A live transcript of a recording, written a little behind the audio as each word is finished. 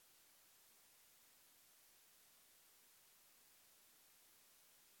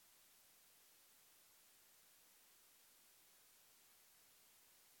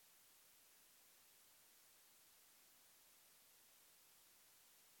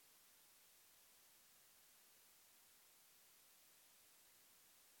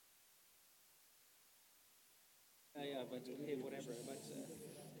but okay, whatever. But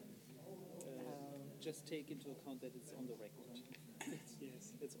just take into account that it's on the record.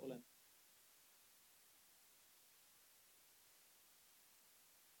 Yes, that's all I'm.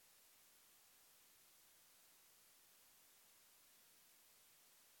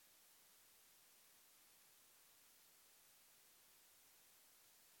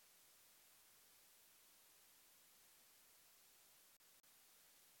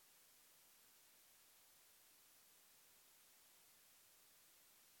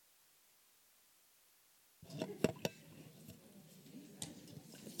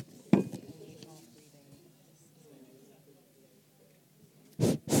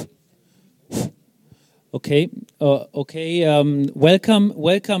 Okay,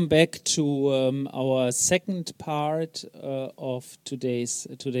 welcome back to our second part of today's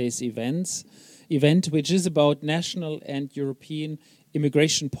event, which is about national and European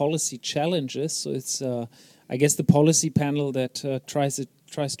immigration policy challenges. So it's, I guess, the policy panel that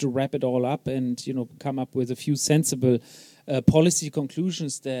tries to wrap it all up and come up with a few sensible policy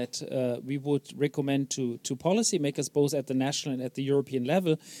conclusions that we would recommend to policymakers both at the national and at the European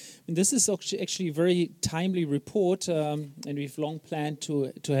level. And this is actually a very timely report, and we've long planned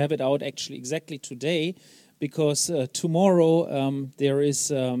to have it out actually exactly today, because tomorrow there is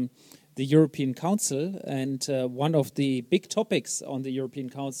the European Council, and one of the big topics on the European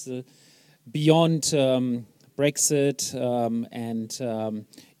Council beyond Brexit and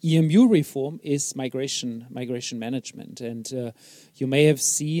EMU reform is migration management. And you may have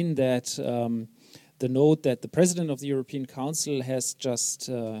seen that the note that the President of the European Council has just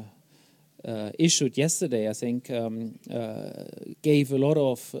issued yesterday, I think, gave a lot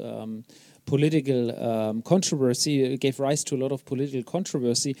of political controversy, gave rise to a lot of political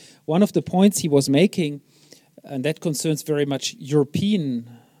controversy. One of the points he was making, and that concerns very much European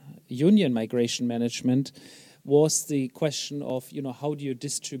Union migration management, was the question of, how do you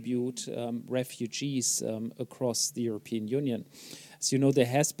distribute refugees across the European Union? As you know, there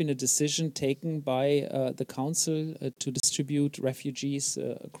has been a decision taken by the Council to distribute refugees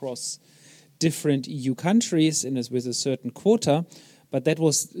across different EU countries and with a certain quota, but that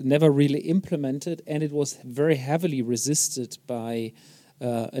was never really implemented, and it was very heavily resisted by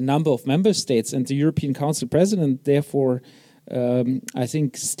a number of member states. And the European Council President, therefore, I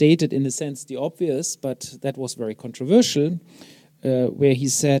think stated in a sense the obvious, but that was very controversial, where he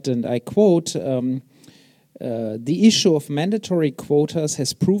said, and I quote, the issue of mandatory quotas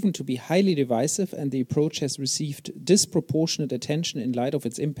has proven to be highly divisive, and the approach has received disproportionate attention in light of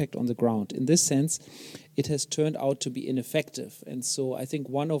its impact on the ground. In this sense, it has turned out to be ineffective. And so I think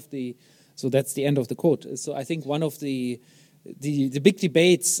so that's the end of the quote. So I think one of the big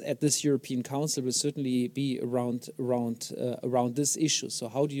debates at this European Council will certainly be around this issue. So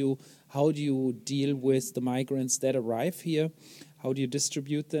how do you deal with the migrants that arrive here? How do you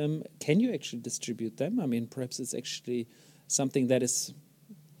distribute them? Can you actually distribute them? I mean, perhaps it's actually something that is,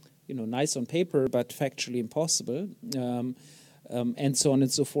 nice on paper, but factually impossible, and so on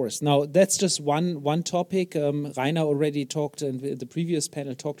and so forth. Now, that's just one topic. Rainer already talked, and the previous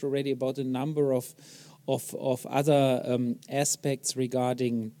panel talked already about a number of other aspects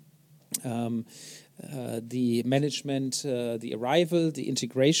regarding the management, the arrival, the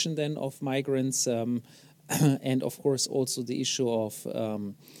integration then of migrants, and of course also the issue of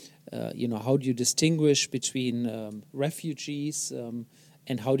how do you distinguish between refugees,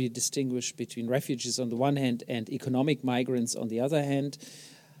 and how do you distinguish between refugees on the one hand and economic migrants on the other hand.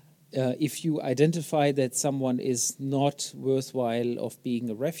 If you identify that someone is not worthwhile of being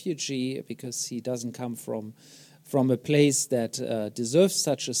a refugee because he doesn't come from a place that deserves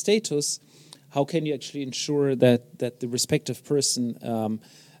such a status, how can you actually ensure that the respective person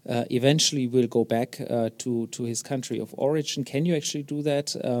eventually will go back to his country of origin? Can you actually do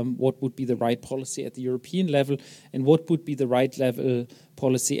that? What would be the right policy at the European level, and what would be the right level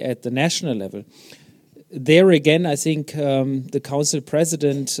policy at the national level? There again, I think the Council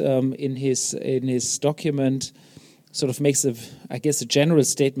President in his document sort of makes a general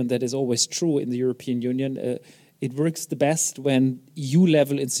statement that is always true in the European Union. It works the best when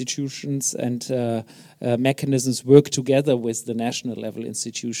EU-level institutions and mechanisms work together with the national level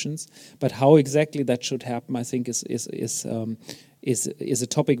institutions. But how exactly that should happen, I think, is a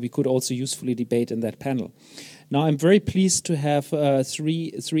topic we could also usefully debate in that panel. Now, I'm very pleased to have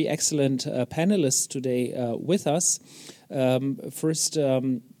three excellent panelists today with us. First,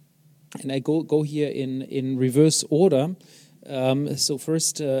 and I go here in reverse order. So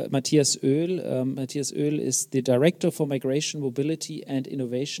first, Matthias Oehl. Matthias Oehl is the Director for Migration, Mobility and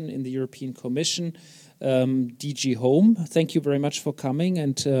Innovation in the European Commission, DG Home. Thank you very much for coming,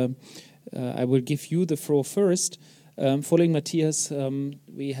 and I will give you the floor first. Following Matthias,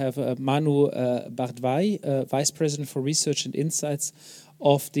 we have Manu Bardwai, Vice President for Research and Insights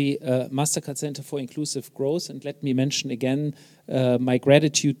of the Mastercard Center for Inclusive Growth. And let me mention again my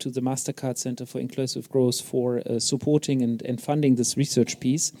gratitude to the Mastercard Center for Inclusive Growth for supporting and funding this research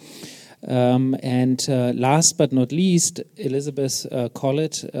piece. And last but not least, Elizabeth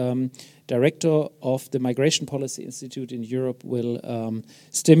Collett, Director of the Migration Policy Institute in Europe, will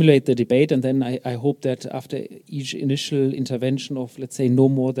stimulate the debate. And then I hope that after each initial intervention of, let's say, no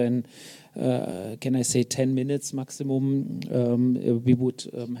more than, can I say, 10 minutes maximum, we would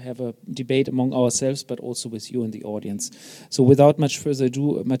have a debate among ourselves, but also with you in the audience. So without much further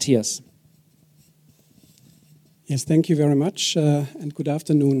ado, Matthias. Yes, thank you very much, and good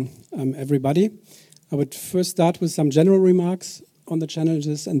afternoon, everybody. I would first start with some general remarks on the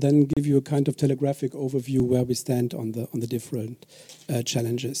challenges, and then give you a kind of telegraphic overview where we stand on the different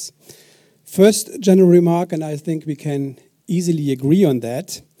challenges. First general remark, and I think we can easily agree on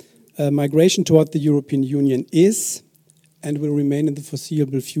that, migration toward the European Union is and will remain in the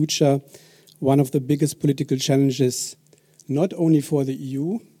foreseeable future one of the biggest political challenges, not only for the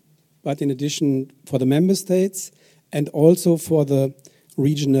EU, but in addition for the member states and also for the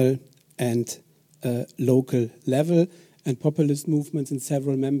regional and local level. And populist movements in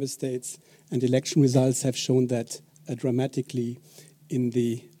several member states and election results have shown that dramatically in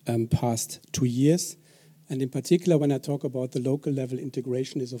the past 2 years. And in particular, when I talk about the local level,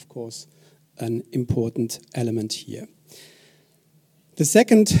 integration is, of course, an important element here. The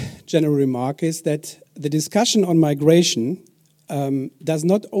second general remark is that the discussion on migration does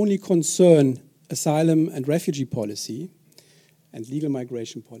not only concern asylum and refugee policy and legal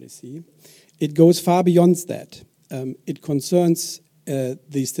migration policy, it goes far beyond that. It concerns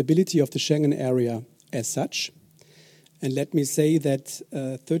the stability of the Schengen area as such. And let me say that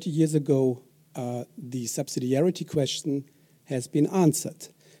 30 years ago, the subsidiarity question has been answered,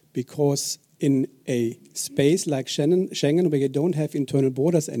 because in a space like Schengen, where you don't have internal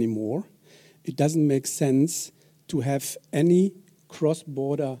borders anymore, it doesn't make sense to have any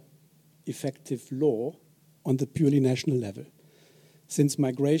cross-border effective law on the purely national level. Since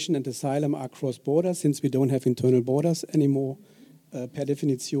migration and asylum are cross-border, since we don't have internal borders anymore, per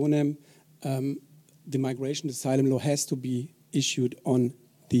definitionem, the migration and asylum law has to be issued on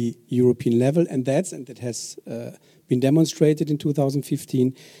the European level, and that has been demonstrated in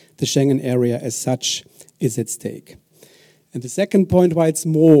 2015. The Schengen area as such is at stake. And the second point why it's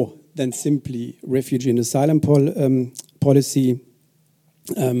more than simply refugee and asylum policy,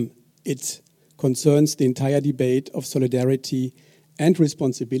 it concerns the entire debate of solidarity and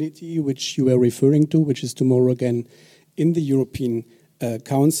responsibility, which you were referring to, which is tomorrow again in the European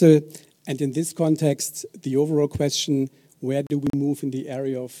Council. And in this context, the overall question, where do we move in the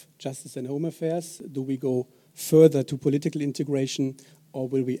area of justice and home affairs? Do we go further to political integration, or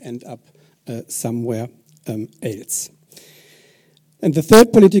will we end up somewhere else? And the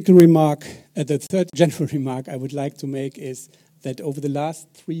third political remark, the third general remark I would like to make is that over the last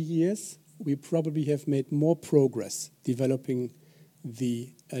 3 years, we probably have made more progress developing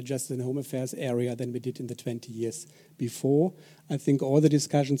the Justice and Home Affairs area than we did in the 20 years before. I think all the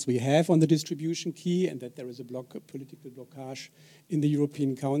discussions we have on the distribution key and that there is a political blockage in the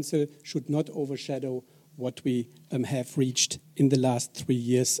European Council should not overshadow what we have reached in the last 3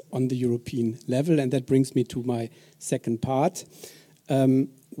 years on the European level. And that brings me to my second part,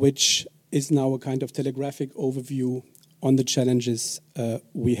 which is now a kind of telegraphic overview on the challenges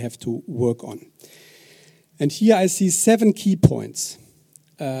we have to work on. And here I see 7 key points.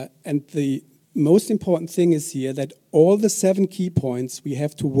 And the most important thing is here that all the 7 key points we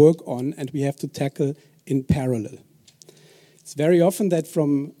have to work on and we have to tackle in parallel. It's very often that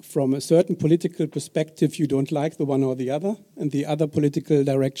from a certain political perspective, you don't like the one or the other, and the other political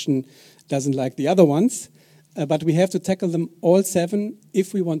direction doesn't like the other ones. But we have to tackle them all 7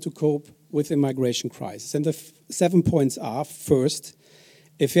 if we want to cope with the migration crisis. And the 7 points are, first,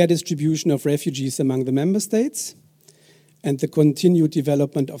 a fair distribution of refugees among the member states, and the continued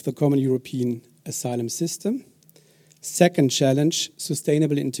development of the common European asylum system. Second challenge,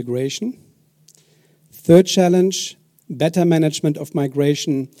 sustainable integration. Third challenge, better management of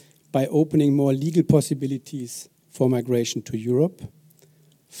migration by opening more legal possibilities for migration to Europe.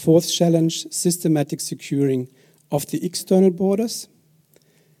 Fourth challenge, systematic securing of the external borders.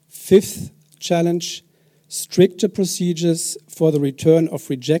 Fifth challenge, stricter procedures for the return of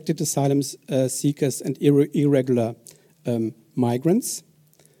rejected asylum seekers and irregular migrants.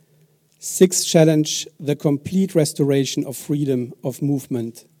 Sixth challenge, the complete restoration of freedom of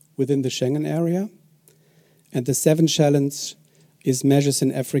movement within the Schengen area. And the seventh challenge is measures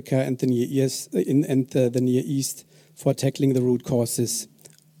in Africa and the Near East for tackling the root causes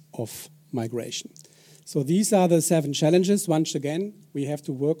of migration. So these are the 7 challenges. Once again, we have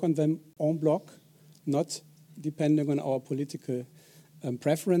to work on them en bloc, not depending on our political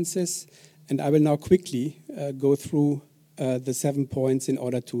preferences. And I will now quickly go through the 7 points in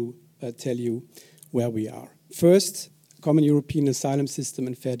order to tell you where we are. First, common European asylum system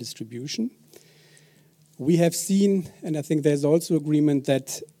and fair distribution. We have seen, and I think there's also agreement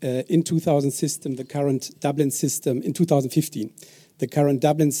that in 2015, the current Dublin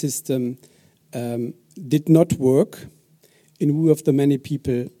system did not work in view of the many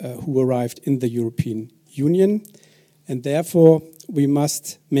people who arrived in the European Union. And therefore, we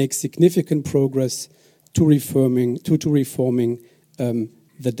must make significant progress to reforming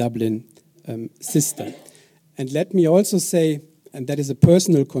the Dublin system. And let me also say, and that is a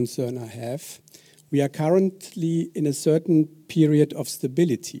personal concern I have, we are currently in a certain period of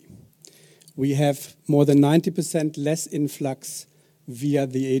stability. We have more than 90% less influx via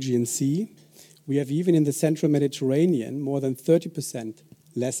the Aegean Sea. We have even in the central Mediterranean more than 30%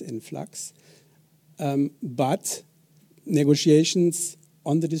 less influx. But negotiations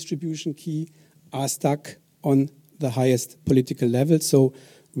on the distribution key are stuck on the highest political level. So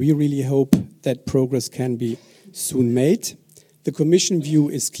we really hope that progress can be soon made. The Commission view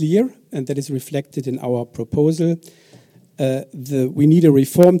is clear, and that is reflected in our proposal. We need a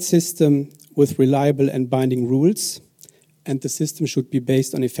reformed system with reliable and binding rules, and the system should be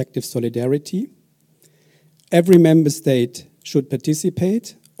based on effective solidarity. Every member state should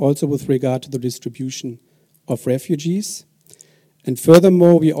participate, also with regard to the distribution of refugees. And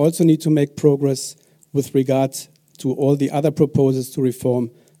furthermore, we also need to make progress with regard to all the other proposals to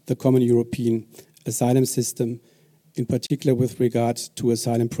reform the common European asylum system, in particular with regard to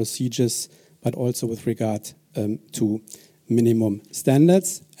asylum procedures, but also with regard to minimum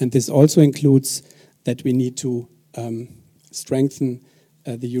standards. And this also includes that we need to strengthen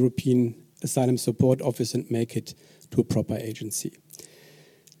the European Asylum Support Office and make it to a proper agency.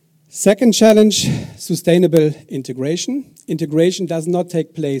 Second challenge, sustainable integration. Integration does not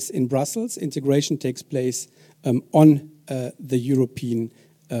take place in Brussels. Integration takes place on the European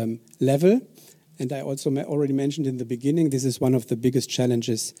level. And I also already mentioned in the beginning, this is one of the biggest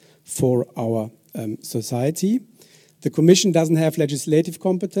challenges for our society. The Commission doesn't have legislative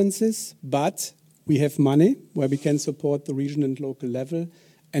competences, but we have money where we can support the regional and local level,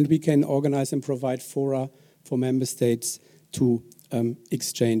 and we can organize and provide fora for member states to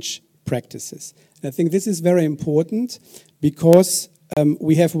exchange practices. And I think this is very important because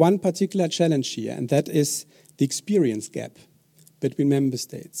we have one particular challenge here, and that is the experience gap between member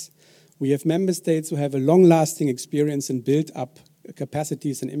states. We have member states who have a long-lasting experience and build up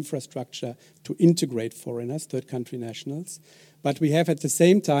capacities and infrastructure to integrate foreigners, third country nationals. But we have at the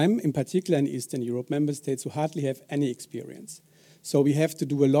same time, in particular in Eastern Europe, member states who hardly have any experience. So we have to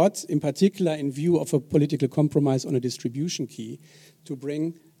do a lot, in particular in view of a political compromise on a distribution key, to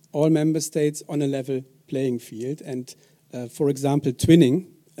bring all member states on a level playing field. And for example, twinning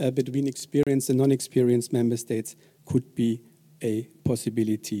between experienced and non-experienced member states could be a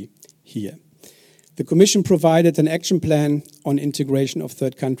possibility here. The Commission provided an action plan on integration of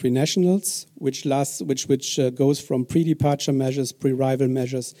third country nationals, which goes from pre-departure measures, pre-arrival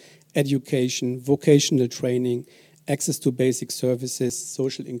measures, education, vocational training, access to basic services,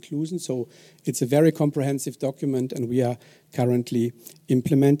 social inclusion. So it's a very comprehensive document, and we are currently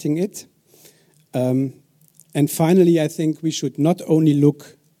implementing it. And finally, I think we should not only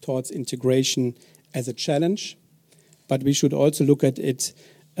look towards integration as a challenge, but we should also look at it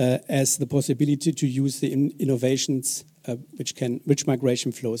as the possibility to use the innovations which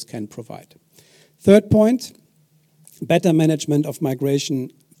migration flows can provide. Third point, better management of migration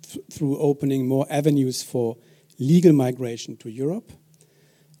through opening more avenues for legal migration to Europe.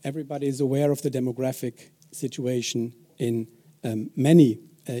 Everybody is aware of the demographic situation in many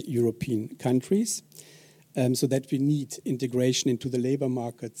European countries, so that we need integration into the labor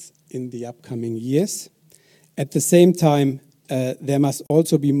markets in the upcoming years. At the same time, there must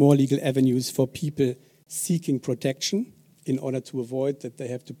also be more legal avenues for people seeking protection in order to avoid that they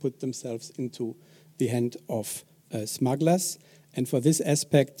have to put themselves into the hand of smugglers. And for this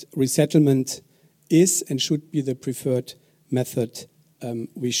aspect, resettlement is and should be the preferred method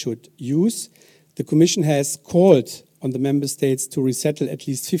we should use. The Commission has called on the member states to resettle at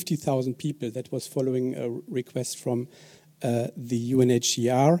least 50,000 people. That was following a request from the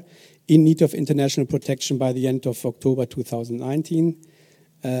UNHCR in need of international protection by the end of October 2019.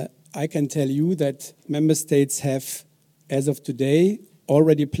 I can tell you that member states have, as of today,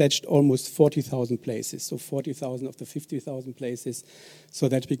 already pledged almost 40,000 places, so 40,000 of the 50,000 places, so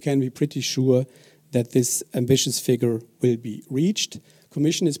that we can be pretty sure that this ambitious figure will be reached.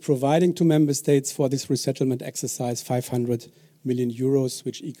 Commission is providing to member states for this resettlement exercise 500 million euros,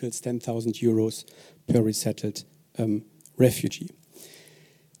 which equals 10,000 euros per resettled refugee.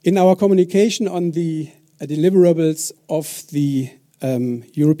 In our communication on the deliverables of the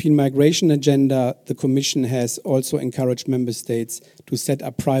European migration agenda, the Commission has also encouraged member states to set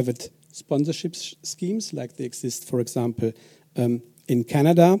up private sponsorship schemes like they exist, for example, in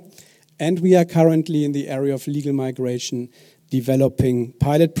Canada. And we are currently in the area of legal migration developing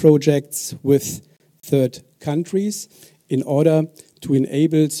pilot projects with third countries in order to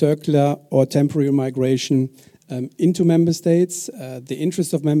enable circular or temporary migration into member states. The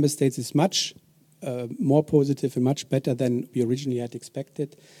interest of member states is much more positive and much better than we originally had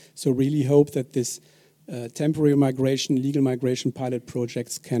expected. So really hope that this temporary migration, legal migration pilot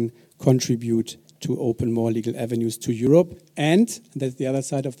projects can contribute to open more legal avenues to Europe, and that's the other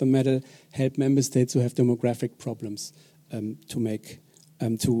side of the medal, help member states who have demographic problems to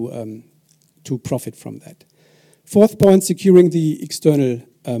profit from that. Fourth point, securing the external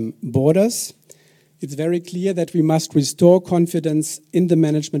borders. It's very clear that we must restore confidence in the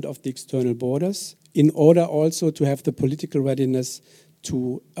management of the external borders in order also to have the political readiness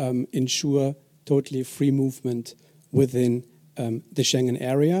to ensure totally free movement within the Schengen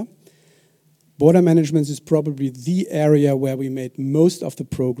area. Border management is probably the area where we made most of the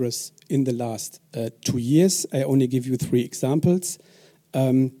progress in the last 2 years. I only give you 3 examples.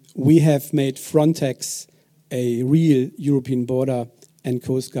 We have made Frontex a real European border and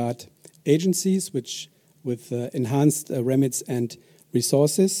coast guard agencies, which with enhanced remits and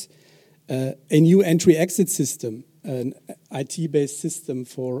resources. A new entry-exit system, an IT-based system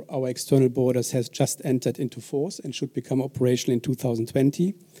for our external borders, has just entered into force and should become operational in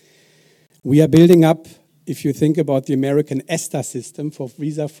 2020. We are building up, if you think about the American ESTA system for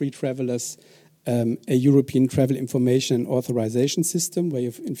visa-free travelers, a European travel information and authorization system where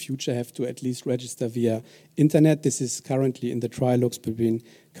you in future have to at least register via internet. This is currently in the trilogues between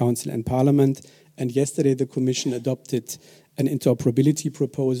Council and Parliament. And yesterday the Commission adopted an interoperability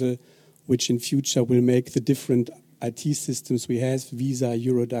proposal which in future will make the different IT systems we have, Visa,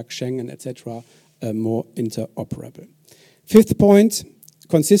 Eurodac, Schengen, etc., more interoperable. Fifth point,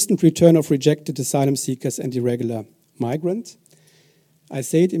 consistent return of rejected asylum seekers and irregular migrants. I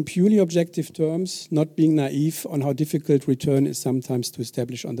say it in purely objective terms, not being naive on how difficult return is sometimes to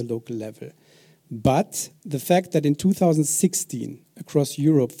establish on the local level. But the fact that in 2016, across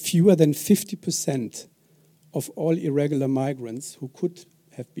Europe, fewer than 50% of all irregular migrants who could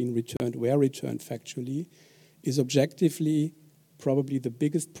have been returned were returned factually is objectively probably the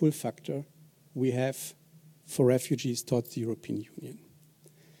biggest pull factor we have for refugees towards the European Union.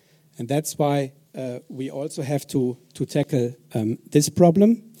 And that's why we also have to tackle this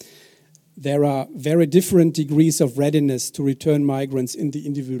problem. There are very different degrees of readiness to return migrants in the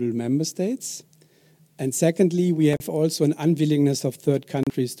individual member states. And secondly, we have also an unwillingness of third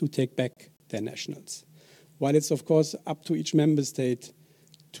countries to take back their nationals. While it's of course up to each member state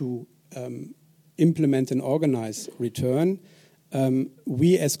to implement and organize return,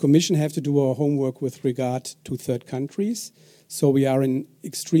 we as Commission have to do our homework with regard to third countries. So we are in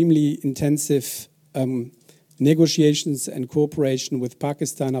extremely intensive negotiations and cooperation with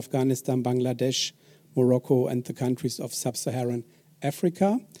Pakistan, Afghanistan, Bangladesh, Morocco, and the countries of sub-Saharan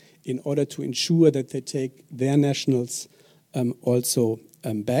Africa in order to ensure that they take their nationals also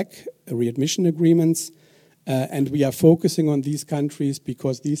back, readmission agreements. And we are focusing on these countries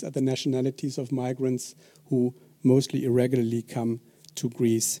because these are the nationalities of migrants who mostly irregularly come to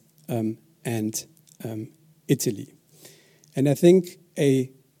Greece and Italy. And I think an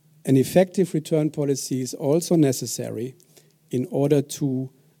effective return policy is also necessary in order to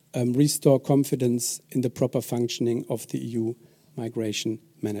restore confidence in the proper functioning of the EU migration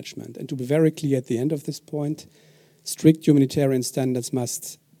management. And to be very clear at the end of this point, strict humanitarian standards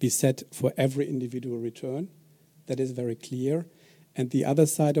must be set for every individual return. That is very clear. And the other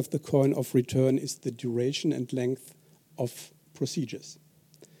side of the coin of return is the duration and length of procedures.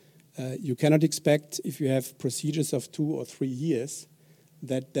 You cannot expect, if you have procedures of 2 or 3 years,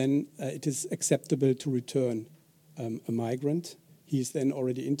 that then it is acceptable to return a migrant. He is then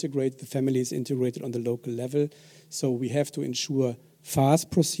already integrated, the family is integrated on the local level. So we have to ensure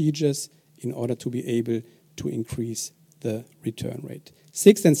fast procedures in order to be able to increase the return rate.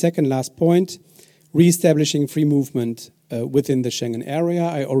 Sixth and second last point, re-establishing free movement within the Schengen area.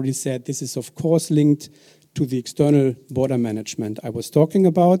 I already said this is of course linked to the external border management I was talking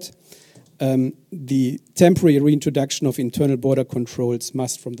about. The temporary reintroduction of internal border controls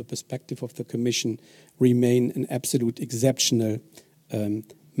must, from the perspective of the Commission, remain an absolute exceptional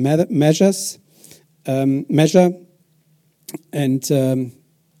measures. measure, and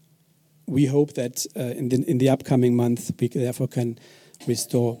we hope that in the upcoming month we therefore can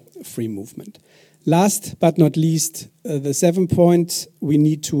restore free movement. Last but not least, the 7th point, we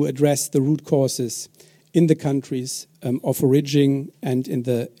need to address the root causes in the countries of origin and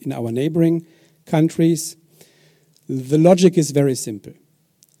in our neighboring countries. The logic is very simple.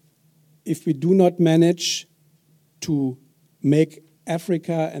 If we do not manage to make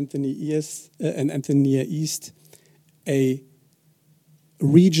Africa and the Near East a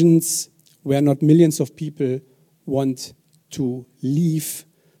regions where not millions of people want to leave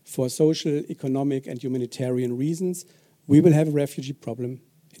for social, economic, and humanitarian reasons, we will have a refugee problem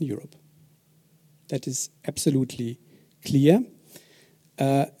in Europe. That is absolutely clear.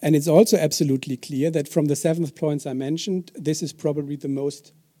 And it's also absolutely clear that from the 7th points I mentioned, this is probably the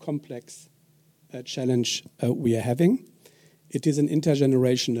most complex challenge we are having. It is an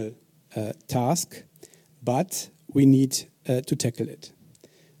intergenerational task, but we need to tackle it.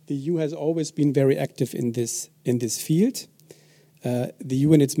 The EU has always been very active in this field. The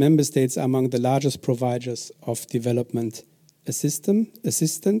EU and its member states are among the largest providers of development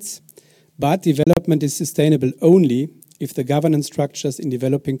assistance, but development is sustainable only if the governance structures in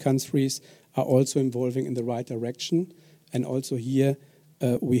developing countries are also evolving in the right direction. And also here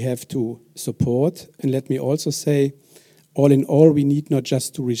we have to support. And let me also say, all in all, we need not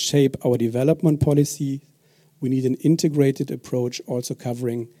just to reshape our development policy, we need an integrated approach also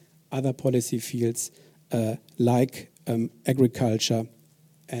covering other policy fields like agriculture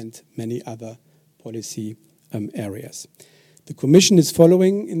and many other policy areas. The Commission is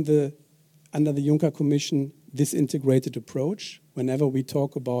following under the Juncker Commission this integrated approach. Whenever we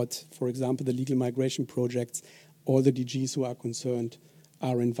talk about, for example, the legal migration projects, all the DGs who are concerned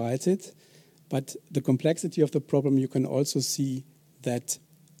are invited. But the complexity of the problem, you can also see that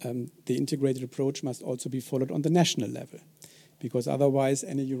the integrated approach must also be followed on the national level, because otherwise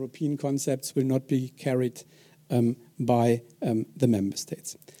any European concepts will not be carried by the member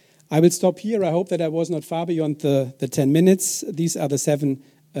states. I will stop here. I hope that I was not far beyond the 10 minutes. These are the 7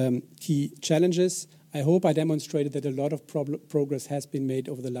 key challenges. I hope I demonstrated that a lot of progress has been made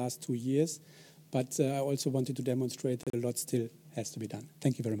over the last 2 years, but I also wanted to demonstrate that a lot still has to be done.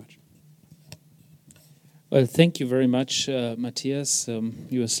 Thank you very much. Well, thank you very much, Matthias.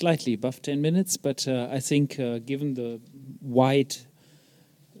 You are slightly above 10 minutes, but I think given the wide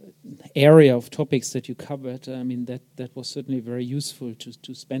area of topics that you covered, I mean, that was certainly very useful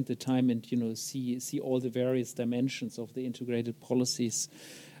to spend the time and, see all the various dimensions of the integrated policies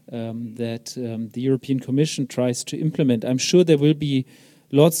that the European Commission tries to implement. I'm sure there will be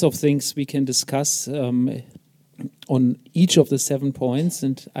lots of things we can discuss on each of the 7 points,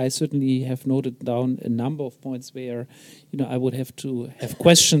 and I certainly have noted down a number of points where, I would have to have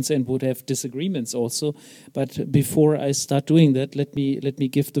questions and would have disagreements also. But before I start doing that, let me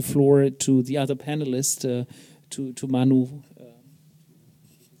give the floor to the other panelists, to Manu.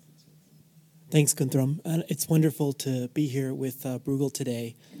 Thanks, Guntram. It's wonderful to be here with Bruegel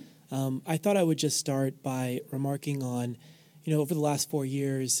today. I thought I would just start by remarking on, over the last 4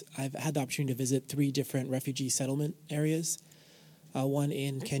 years, I've had the opportunity to visit 3 different refugee settlement areas, one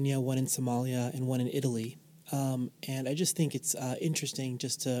in Kenya, one in Somalia, and one in Italy. And I just think it's interesting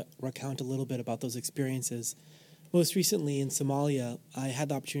just to recount a little bit about those experiences. Most recently in Somalia, I had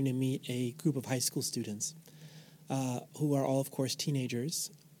the opportunity to meet a group of high school students who are all, of course,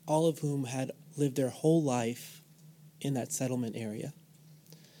 teenagers, all of whom had lived their whole life in that settlement area.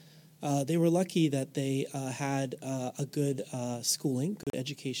 They were lucky that they had a good schooling, good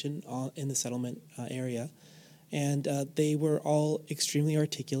education in the settlement area. And they were all extremely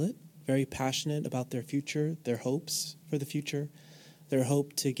articulate, very passionate about their future, their hopes for the future, their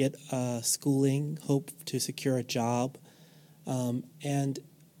hope to get schooling, hope to secure a job. And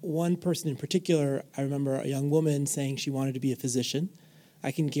one person in particular, I remember a young woman saying she wanted to be a physician.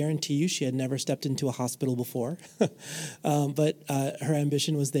 I can guarantee you she had never stepped into a hospital before, but her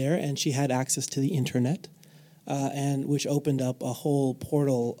ambition was there, and she had access to the internet, and which opened up a whole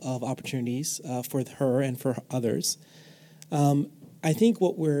portal of opportunities for her and for others. I think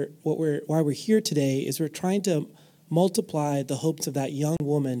why we're here today is we're trying to multiply the hopes of that young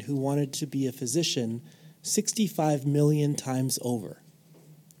woman who wanted to be a physician 65 million times over,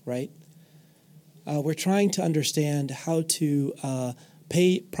 right? We're trying to understand how to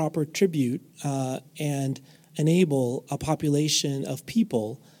pay proper tribute and enable a population of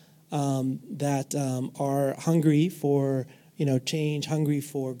people that are hungry for change, hungry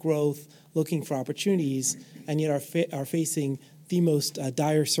for growth, looking for opportunities, and yet are facing the most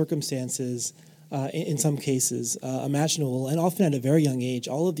dire circumstances in some cases imaginable, and often at a very young age.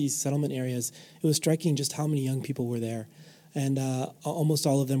 All of these settlement areas, it was striking just how many young people were there, and almost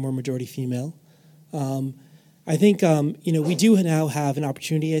all of them were majority female. I think we do now have an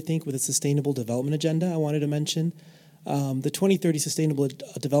opportunity, I think, with a Sustainable Development Agenda I wanted to mention. The 2030 Sustainable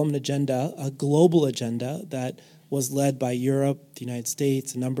Development Agenda, a global agenda that was led by Europe, the United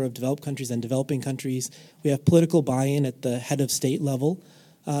States, a number of developed countries and developing countries. We have political buy-in at the head of state level.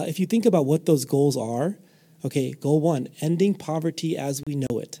 If you think about what those goals are, okay, goal 1, ending poverty as we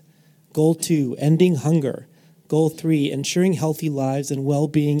know it. Goal 2, ending hunger. Goal 3, ensuring healthy lives and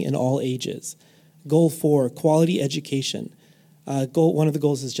well-being in all ages. Goal 4, quality education. One of the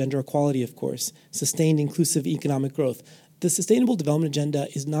goals is gender equality, of course. Sustained inclusive economic growth. The Sustainable Development Agenda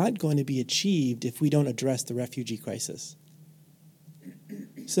is not going to be achieved if we don't address the refugee crisis.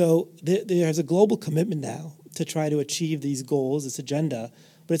 So there's a global commitment now to try to achieve these goals, this agenda,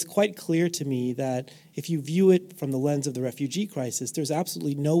 but it's quite clear to me that if you view it from the lens of the refugee crisis, there's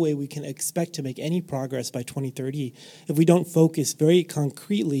absolutely no way we can expect to make any progress by 2030 if we don't focus very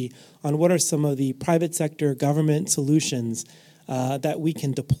concretely on what are some of the private sector government solutions that we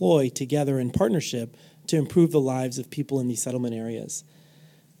can deploy together in partnership to improve the lives of people in these settlement areas.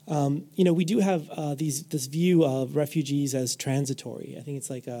 We do have this view of refugees as transitory. I think it's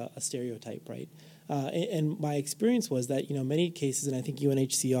like a stereotype, right? And my experience was that, many cases, and I think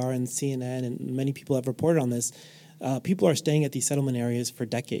UNHCR and CNN and many people have reported on this, people are staying at these settlement areas for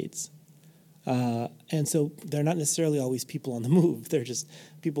decades. And so they're not necessarily always people on the move. They're just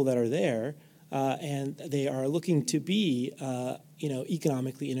people that are there, and they are looking to be,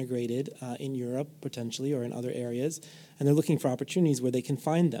 economically integrated in Europe, potentially, or in other areas, and they're looking for opportunities where they can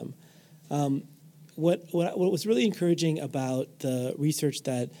find them. What was really encouraging about the research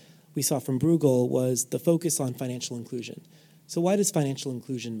that we saw from Bruegel was the focus on financial inclusion. So why does financial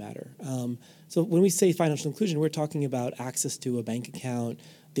inclusion matter? So when we say financial inclusion, we're talking about access to a bank account,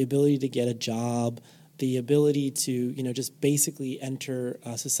 the ability to get a job, the ability to just basically enter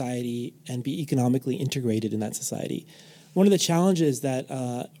society and be economically integrated in that society. One of the challenges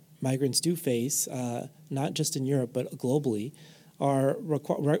that migrants do face, not just in Europe but globally, are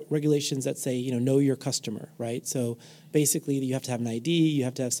regulations that say, know your customer, right? So basically you have to have an ID, you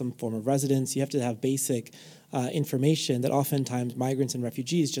have to have some form of residence, you have to have basic information that oftentimes migrants and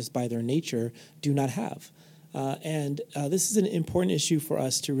refugees, just by their nature, do not have. And this is an important issue for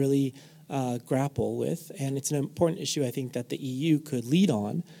us to really grapple with, and it's an important issue I think that the EU could lead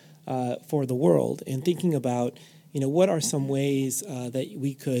on for the world in thinking about, what are some ways that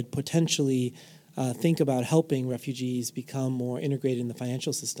we could potentially think about helping refugees become more integrated in the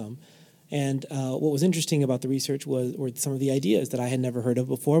financial system. And what was interesting about the research were some of the ideas that I had never heard of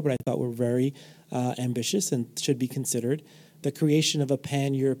before, but I thought were very ambitious and should be considered. The creation of a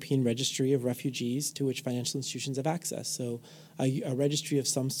pan-European registry of refugees to which financial institutions have access. So a registry of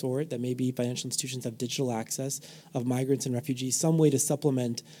some sort that maybe financial institutions have digital access of migrants and refugees, some way to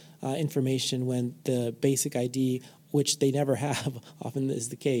supplement information when the basic ID, which they never have, often is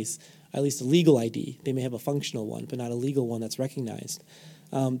the case, at least a legal ID. They may have a functional one, but not a legal one that's recognized.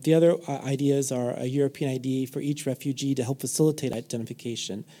 The other ideas are a European ID for each refugee to help facilitate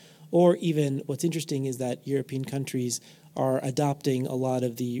identification. Or even what's interesting is that European countries are adopting a lot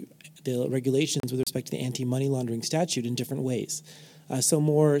of the regulations with respect to the anti-money laundering statute in different ways. So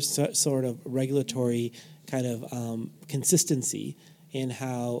more sort of regulatory kind of consistency in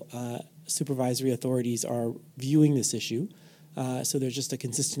how supervisory authorities are viewing this issue. So there's just a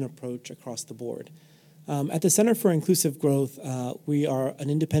consistent approach across the board. At the Center for Inclusive Growth, we are an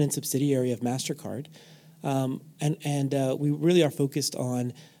independent subsidiary of MasterCard, and we really are focused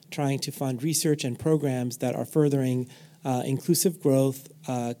on trying to fund research and programs that are furthering inclusive growth,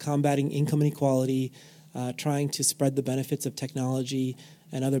 combating income inequality, trying to spread the benefits of technology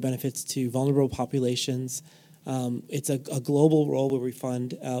and other benefits to vulnerable populations. It's a global role where we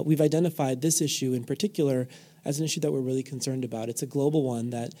fund. We've identified this issue in particular as an issue that we're really concerned about. It's a global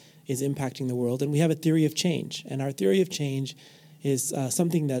one that is impacting the world, and we have a theory of change. And our theory of change is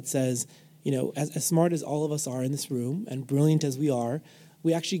something that says, as smart as all of us are in this room and brilliant as we are,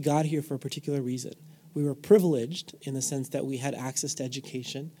 we actually got here for a particular reason. We were privileged in the sense that we had access to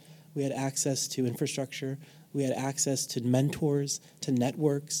education, we had access to infrastructure, we had access to mentors, to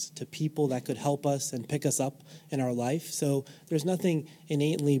networks, to people that could help us and pick us up in our life. So there's nothing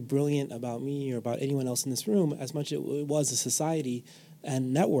innately brilliant about me or about anyone else in this room as much as it was a society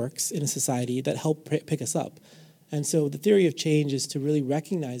and networks in a society that helped pick us up. And so the theory of change is to really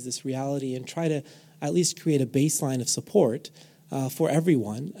recognize this reality and try to at least create a baseline of support for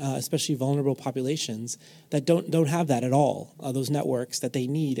everyone, especially vulnerable populations that don't have that at all, those networks that they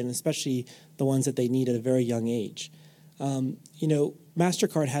need, and especially the ones that they need at a very young age.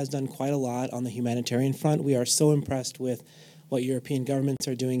 MasterCard has done quite a lot on the humanitarian front. We are so impressed with what European governments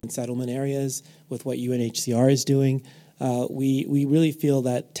are doing in settlement areas, with what UNHCR is doing. We really feel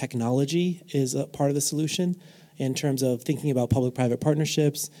that technology is a part of the solution in terms of thinking about public-private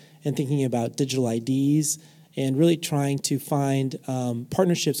partnerships and thinking about digital IDs and really trying to find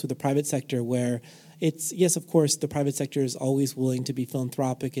partnerships with the private sector where it's, yes, of course, the private sector is always willing to be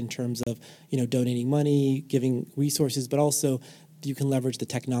philanthropic in terms of, donating money, giving resources, but also you can leverage the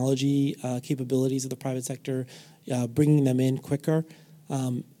technology capabilities of the private sector, bringing them in quicker.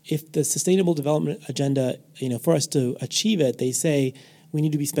 If the Sustainable Development Agenda, for us to achieve it, they say we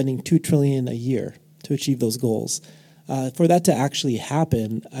need to be spending $2 trillion a year to achieve those goals. For that to actually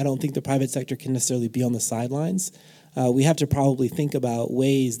happen, I don't think the private sector can necessarily be on the sidelines. We have to probably think about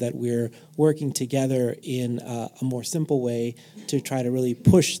ways that we're working together in a more simple way to try to really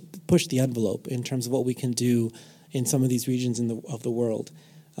push the envelope in terms of what we can do in some of these regions of the world.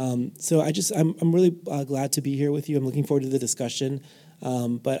 So I'm really glad to be here with you. I'm looking forward to the discussion.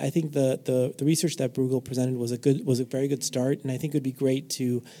 But I think the research that Bruegel presented was a very good start, and I think it would be great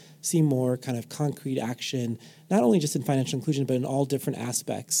to see more kind of concrete action, not only just in financial inclusion, but in all different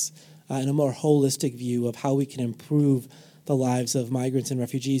aspects, and a more holistic view of how we can improve the lives of migrants and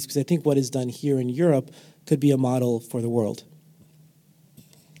refugees, because I think what is done here in Europe could be a model for the world.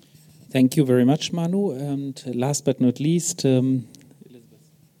 Thank you very much, Manu. And last but not least,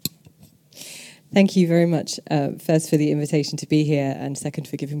 Thank you very much, first for the invitation to be here, and second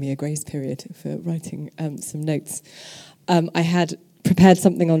for giving me a grace period for writing some notes. I had prepared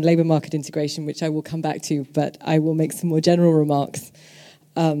something on labour market integration, which I will come back to, but I will make some more general remarks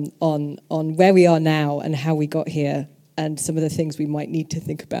on where we are now and how we got here, and some of the things we might need to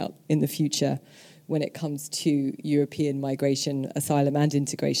think about in the future when it comes to European migration, asylum and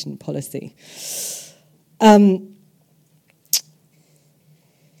integration policy.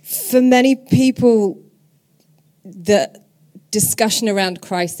 For many people, the discussion around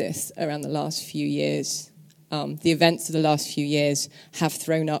crisis around the last few years, the events of the last few years have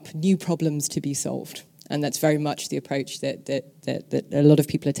thrown up new problems to be solved. And that's very much the approach that a lot of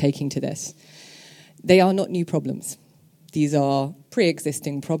people are taking to this. They are not new problems. These are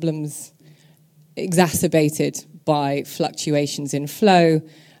pre-existing problems exacerbated by fluctuations in flow,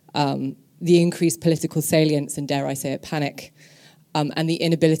 the increased political salience and, dare I say it, panic, and the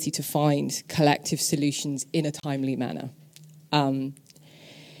inability to find collective solutions in a timely manner.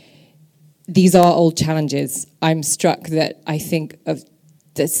 These are old challenges. I'm struck that I think of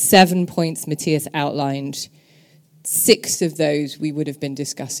the 7 points Matthias outlined, 6 of those we would have been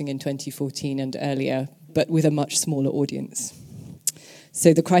discussing in 2014 and earlier, but with a much smaller audience.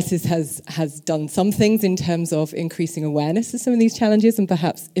 So the crisis has done some things in terms of increasing awareness of some of these challenges and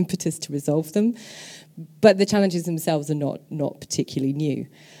perhaps impetus to resolve them. But the challenges themselves are not particularly new.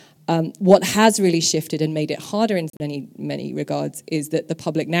 What has really shifted and made it harder in many regards is that the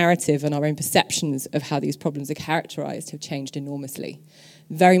public narrative and our own perceptions of how these problems are characterized have changed enormously,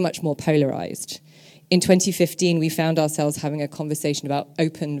 very much more polarized. In 2015, we found ourselves having a conversation about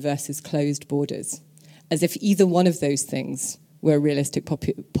open versus closed borders, as if either one of those things were a realistic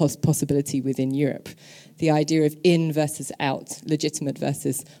possibility within Europe. The idea of in versus out, legitimate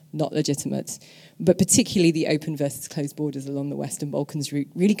versus not legitimate, but particularly the open versus closed borders along the Western Balkans route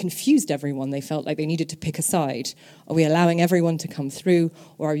really confused everyone. They felt like they needed to pick a side. Are we allowing everyone to come through,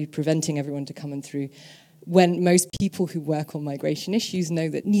 or are we preventing everyone to come through? When most people who work on migration issues know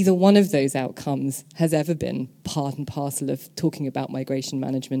that neither one of those outcomes has ever been part and parcel of talking about migration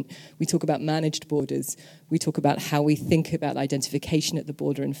management. We talk about managed borders. We talk about how we think about identification at the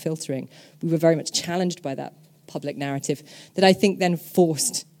border and filtering. We were very much challenged by that public narrative that I think then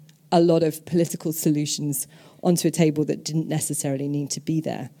forced a lot of political solutions onto a table that didn't necessarily need to be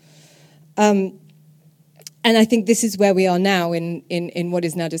there. And I think this is where we are now in what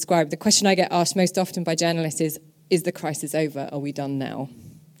is now described. The question I get asked most often by journalists is the crisis over? Are we done now?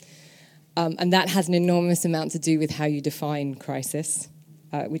 And that has an enormous amount to do with how you define crisis,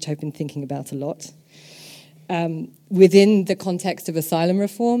 which I've been thinking about a lot. Within the context of asylum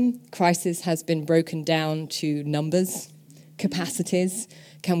reform, crisis has been broken down to numbers, capacities.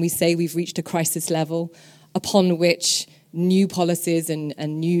 Can we say we've reached a crisis level upon which new policies and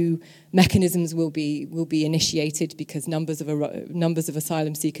new mechanisms will be initiated because numbers of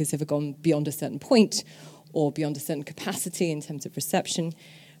asylum seekers have gone beyond a certain point or beyond a certain capacity in terms of reception?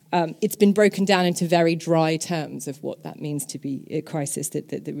 It's been broken down into very dry terms of what that means to be a crisis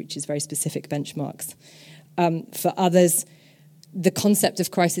that reaches very specific benchmarks. For others, the concept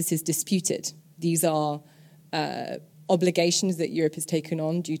of crisis is disputed. These are obligations that Europe has taken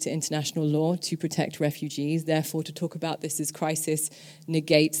on due to international law to protect refugees. Therefore, to talk about this as crisis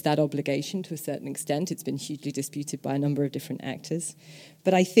negates that obligation to a certain extent. It's been hugely disputed by a number of different actors.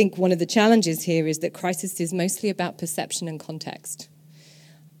 But I think one of the challenges here is that crisis is mostly about perception and context.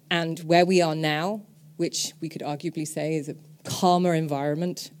 And where we are now, which we could arguably say is a calmer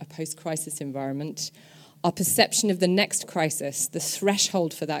environment, a post-crisis environment, our perception of the next crisis, the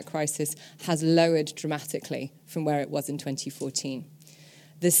threshold for that crisis, has lowered dramatically from where it was in 2014.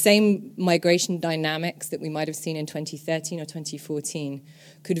 The same migration dynamics that we might have seen in 2013 or 2014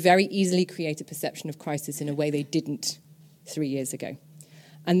 could very easily create a perception of crisis in a way they didn't 3 years ago.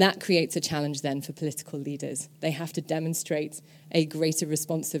 And that creates a challenge then for political leaders. They have to demonstrate a greater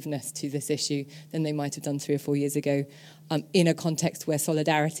responsiveness to this issue than they might have done 3 or 4 years ago in a context where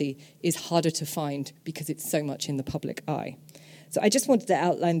solidarity is harder to find because it's so much in the public eye. So I just wanted to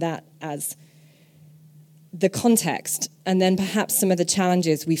outline that as the context and then perhaps some of the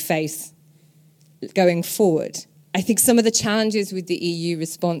challenges we face going forward. I think some of the challenges with the EU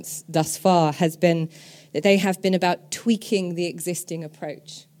response thus far has been that they have been about tweaking the existing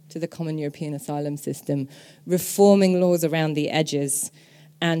approach to the common European asylum system, reforming laws around the edges,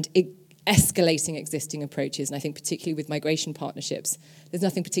 and escalating existing approaches. And I think particularly with migration partnerships, there's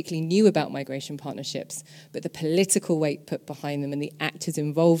nothing particularly new about migration partnerships, but the political weight put behind them and the actors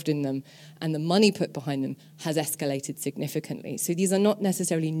involved in them and the money put behind them has escalated significantly. So these are not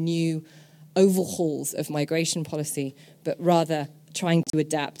necessarily new overhauls of migration policy, but rather trying to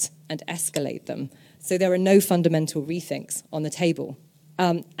adapt and escalate them. So there are no fundamental rethinks on the table.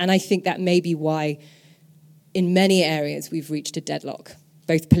 And I think that may be why in many areas we've reached a deadlock,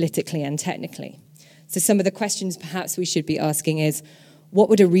 both politically and technically. So some of the questions perhaps we should be asking is, what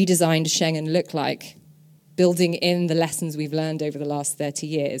would a redesigned Schengen look like, building in the lessons we've learned over the last 30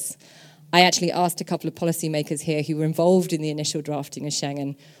 years? I actually asked a couple of policymakers here who were involved in the initial drafting of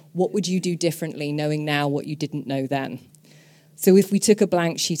Schengen, what would you do differently knowing now what you didn't know then? So if we took a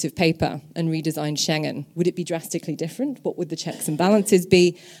blank sheet of paper and redesigned Schengen, would it be drastically different? What would the checks and balances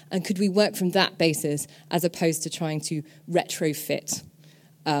be? And could we work from that basis as opposed to trying to retrofit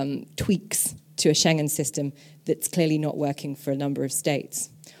tweaks to a Schengen system that's clearly not working for a number of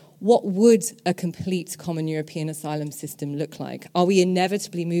states? What would a complete common European asylum system look like? Are we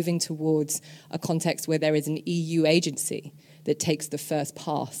inevitably moving towards a context where there is an EU agency that takes the first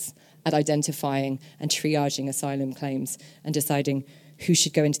pass at identifying and triaging asylum claims and deciding who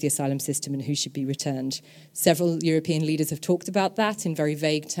should go into the asylum system and who should be returned? Several European leaders have talked about that in very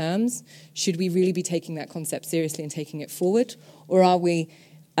vague terms. Should we really be taking that concept seriously and taking it forward? Or are we,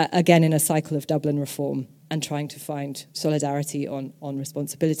 again, in a cycle of Dublin reform and trying to find solidarity on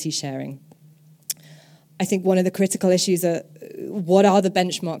responsibility sharing? I think one of the critical issues are, what are the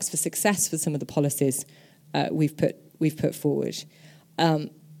benchmarks for success for some of the policies we've put forward?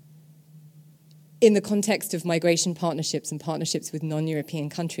 In the context of migration partnerships and partnerships with non-European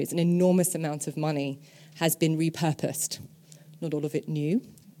countries, an enormous amount of money has been repurposed. Not all of it new,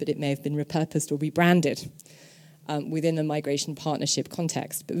 but it may have been repurposed or rebranded within the migration partnership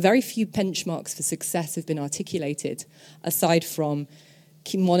context. But very few benchmarks for success have been articulated, aside from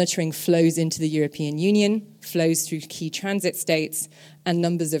monitoring flows into the European Union, flows through key transit states, and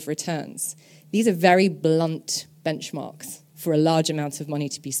numbers of returns. These are very blunt benchmarks for a large amount of money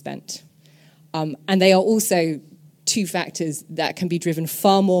to be spent. And they are also two factors that can be driven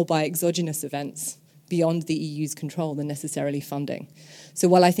far more by exogenous events beyond the EU's control than necessarily funding. So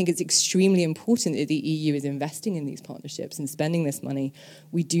while I think it's extremely important that the EU is investing in these partnerships and spending this money,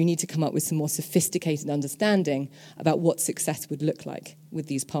 we do need to come up with some more sophisticated understanding about what success would look like with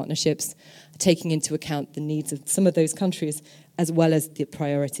these partnerships, taking into account the needs of some of those countries as well as the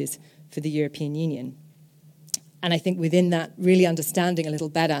priorities for the European Union. And I think within that, really understanding a little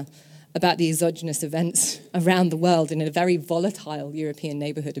better about the exogenous events around the world in a very volatile European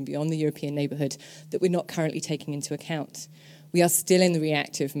neighbourhood and beyond the European neighbourhood that we're not currently taking into account. We are still in the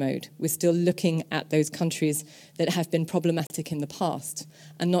reactive mode. We're still looking at those countries that have been problematic in the past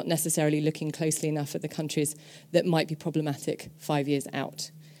and not necessarily looking closely enough at the countries that might be problematic 5 years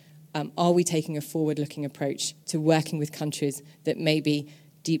out. Are we taking a forward-looking approach to working with countries that may be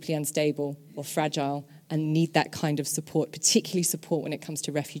deeply unstable or fragile and need that kind of support, particularly support when it comes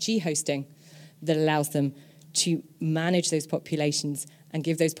to refugee hosting, that allows them to manage those populations and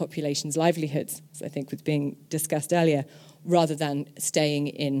give those populations livelihoods, as I think was being discussed earlier, rather than staying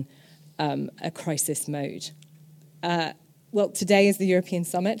in a crisis mode. Well, today is the European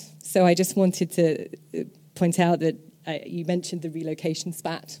Summit, so I just wanted to point out that you mentioned the relocation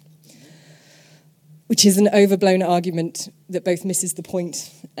spat. which is an overblown argument that both misses the point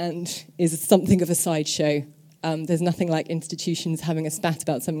and is something of a sideshow. There's nothing like institutions having a spat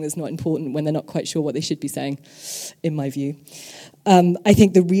about something that's not important when they're not quite sure what they should be saying, in my view. I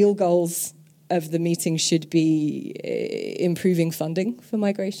think the real goals of the meeting should be improving funding for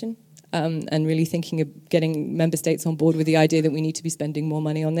migration, and really thinking of getting member states on board with the idea that we need to be spending more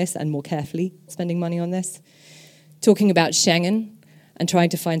money on this and more carefully spending money on this. Talking about Schengen and trying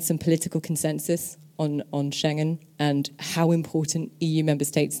to find some political consensus on Schengen and how important EU member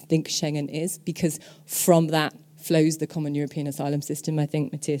states think Schengen is, because from that flows the common European asylum system. I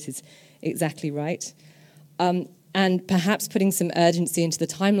think Matthias is exactly right. And perhaps putting some urgency into the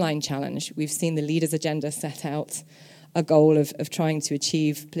timeline challenge. We've seen the leaders' agenda set out a goal of trying to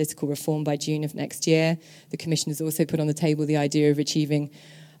achieve political reform by June of next year. The Commission has also put on the table the idea of achieving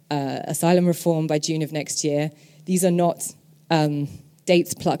asylum reform by June of next year. These are not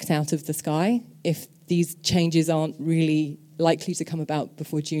dates plucked out of the sky. If these changes aren't really likely to come about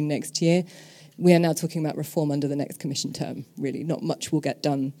before June next year, we are now talking about reform under the next Commission term, really. Not much will get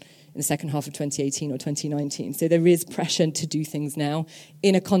done in the second half of 2018 or 2019. So there is pressure to do things now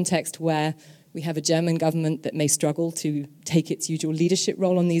in a context where we have a German government that may struggle to take its usual leadership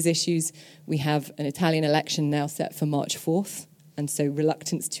role on these issues. We have an Italian election now set for March 4th, and so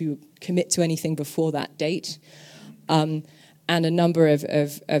reluctance to commit to anything before that date. And a number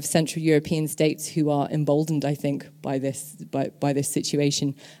of Central European states who are emboldened, I think, by this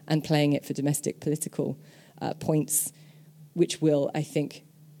situation and playing it for domestic political points, which will, I think,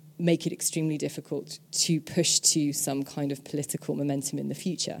 make it extremely difficult to push to some kind of political momentum in the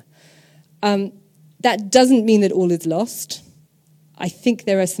future. That doesn't mean that all is lost. I think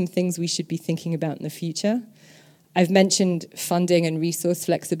there are some things we should be thinking about in the future. I've mentioned funding and resource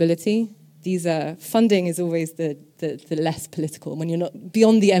flexibility. Funding is always the less political. When you're not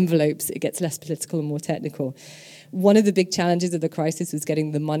beyond the envelopes, it gets less political and more technical. One of the big challenges of the crisis was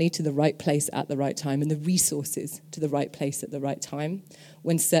getting the money to the right place at the right time and the resources to the right place at the right time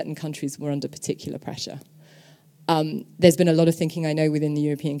when certain countries were under particular pressure. There's been a lot of thinking, I know, within the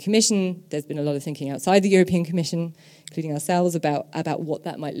European Commission. There's been a lot of thinking outside the European Commission, including ourselves, about what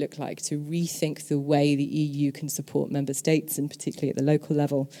that might look like to rethink the way the EU can support member states, and particularly at the local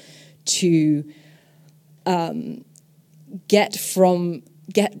level, to get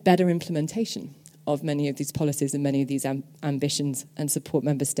better implementation of many of these policies and many of these ambitions and support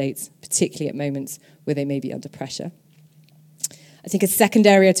member states, particularly at moments where they may be under pressure. I think a second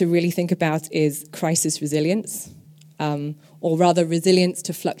area to really think about is crisis resilience, or rather resilience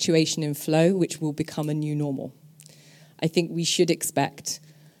to fluctuation in flow, which will become a new normal. I think we should expect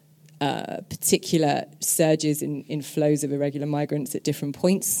particular surges in flows of irregular migrants at different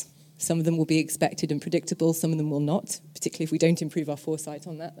points. Some of them will be expected and predictable, some of them will not, particularly if we don't improve our foresight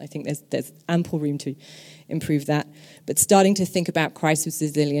on that. I think there's ample room to improve that. But starting to think about crisis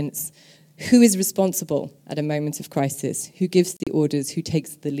resilience, who is responsible at a moment of crisis? Who gives the orders? Who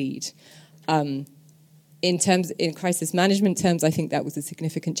takes the lead? In crisis management terms, I think that was a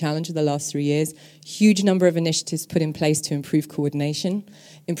significant challenge of the last 3 years. Huge number of initiatives put in place to improve coordination,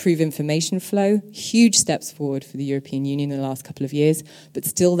 improve information flow. Huge steps forward for the European Union in the last couple of years, but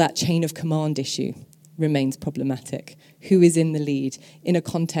still that chain of command issue remains problematic. Who is in the lead in a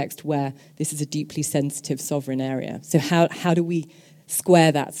context where this is a deeply sensitive sovereign area? So how do we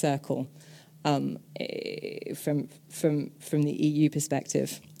square that circle from the EU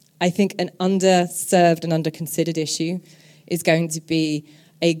perspective? I think an underserved and underconsidered issue is going to be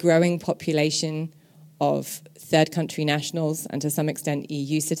a growing population of third country nationals and to some extent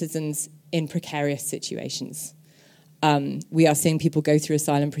EU citizens in precarious situations. We are seeing people go through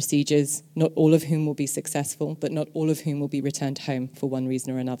asylum procedures, not all of whom will be successful, but not all of whom will be returned home for one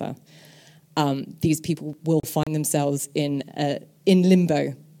reason or another. These people will find themselves in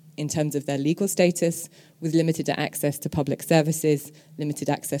limbo in terms of their legal status, with limited access to public services, limited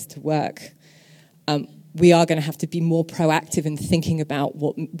access to work. We are going to have to be more proactive in thinking about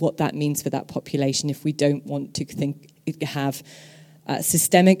what that means for that population if we don't want to have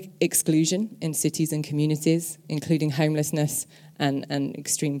systemic exclusion in cities and communities, including homelessness and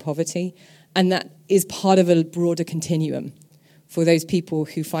extreme poverty. And that is part of a broader continuum for those people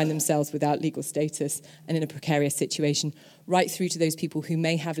who find themselves without legal status and in a precarious situation, right through to those people who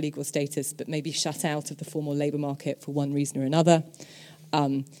may have legal status but may be shut out of the formal labour market for one reason or another,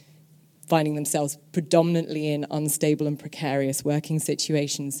 finding themselves predominantly in unstable and precarious working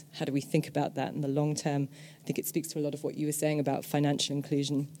situations. How do we think about that in the long term? I think it speaks to a lot of what you were saying about financial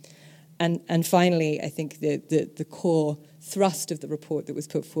inclusion. And finally, I think the core thrust of the report that was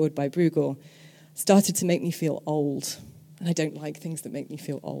put forward by Bruegel started to make me feel old. And I don't like things that make me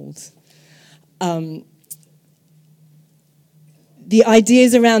feel old. The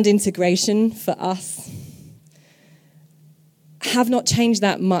ideas around integration for us have not changed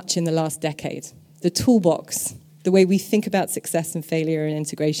that much in the last decade. The toolbox, the way we think about success and failure in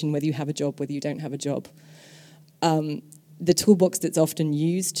integration, whether you have a job, whether you don't have a job, the toolbox that's often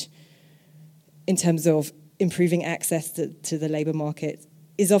used in terms of improving access to the labour market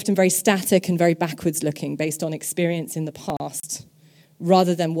is often very static and very backwards looking based on experience in the past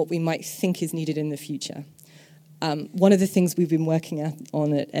rather than what we might think is needed in the future. One of the things we've been working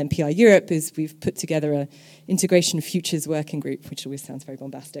on at MPI Europe is we've put together an Integration Futures Working Group, which always sounds very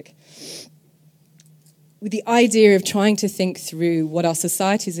bombastic, with the idea of trying to think through what our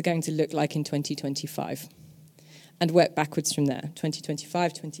societies are going to look like in 2025 and work backwards from there,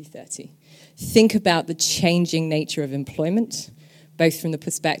 2025, 2030. Think about the changing nature of employment, both from the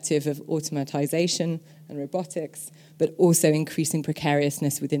perspective of automatization and robotics, but also increasing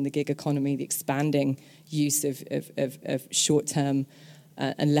precariousness within the gig economy, the expanding use of short-term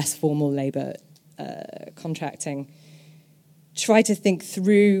and less formal labour contracting. Try to think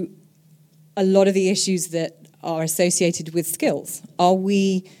through a lot of the issues that are associated with skills. Are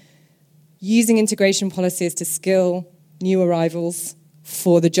we using integration policies to skill new arrivals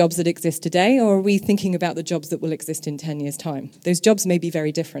for the jobs that exist today, or are we thinking about the jobs that will exist in 10 years' time? Those jobs may be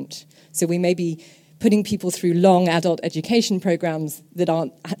very different. So we may be putting people through long adult education programs that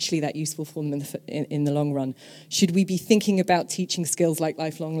aren't actually that useful for them in the long run. Should we be thinking about teaching skills like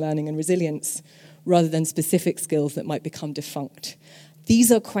lifelong learning and resilience rather than specific skills that might become defunct?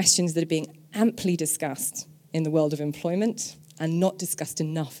 These are questions that are being amply discussed in the world of employment and not discussed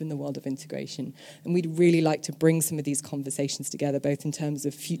enough in the world of integration. And we'd really like to bring some of these conversations together, both in terms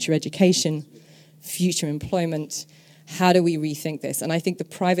of future education, future employment. How do we rethink this? And I think the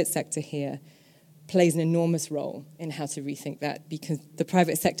private sector here plays an enormous role in how to rethink that, because the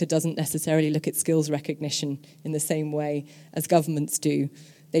private sector doesn't necessarily look at skills recognition in the same way as governments do.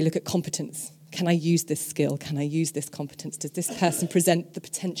 They look at competence. Can I use this skill? Can I use this competence? Does this person present the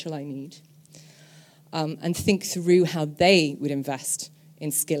potential I need? And think through how they would invest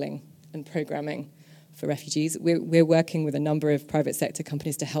in skilling and programming for refugees. We're working with a number of private sector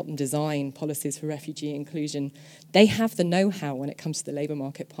companies to help them design policies for refugee inclusion. They have the know-how when it comes to the labour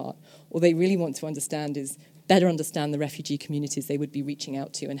market part. All they really want to understand is better understand the refugee communities they would be reaching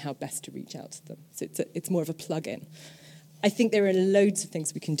out to and how best to reach out to them. So it's more of a plug-in. I think there are loads of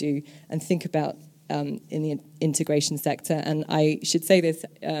things we can do and think about in the integration sector. And I should say this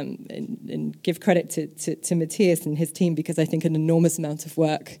and give credit to Matthias and his team, because I think an enormous amount of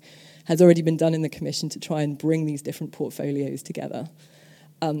work has already been done in the Commission to try and bring these different portfolios together.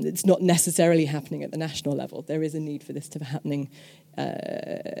 It's not necessarily happening at the national level. There is a need for this to be happening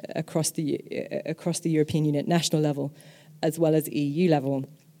across the European Union national level as well as EU level.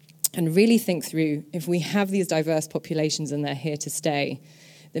 And really think through, if we have these diverse populations and they're here to stay,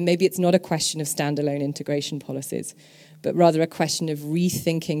 then maybe it's not a question of standalone integration policies, but rather a question of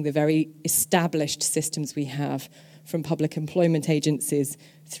rethinking the very established systems we have, from public employment agencies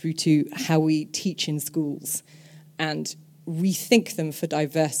through to how we teach in schools, and rethink them for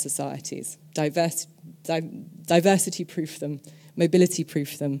diverse societies, diversity-proof them,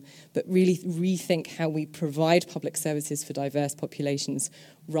 mobility-proof them, but really rethink how we provide public services for diverse populations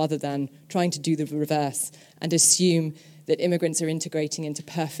rather than trying to do the reverse and assume that immigrants are integrating into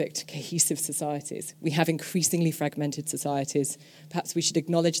perfect, cohesive societies. We have increasingly fragmented societies. Perhaps we should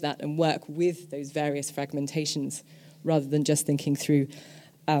acknowledge that and work with those various fragmentations rather than just thinking through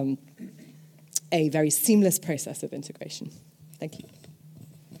a very seamless process of integration. Thank you.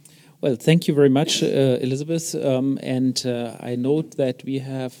 Well, thank you very much, Elizabeth. And I note that we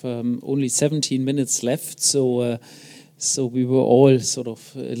have only 17 minutes left, so we were all sort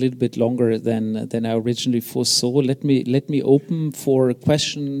of a little bit longer than I originally foresaw. Let me open for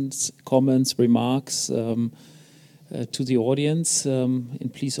questions, comments, remarks to the audience,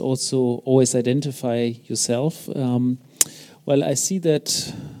 and please also always identify yourself. Well, I see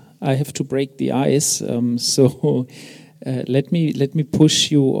that I have to break the ice, so let me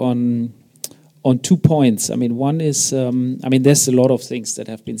push you on 2 points. I mean, one is, there's a lot of things that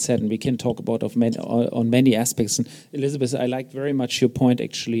have been said, and we can talk about on many aspects. And Elizabeth, I like very much your point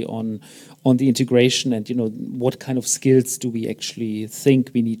actually on the integration and what kind of skills do we actually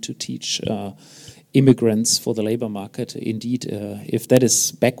think we need to teach immigrants for the labor market. Indeed, if that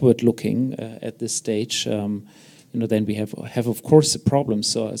is backward looking at this stage, then we have of course a problem.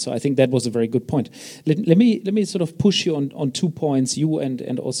 So I think that was a very good point. Let me sort of push you on 2 points, you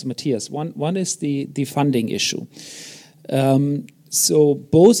and also Matthias. One is the funding issue. So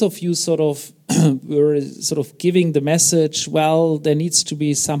both of you sort of were sort of giving the message, well, there needs to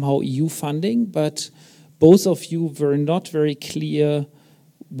be somehow EU funding, but both of you were not very clear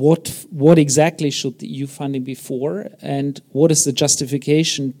what exactly should the EU funding be for, and what is the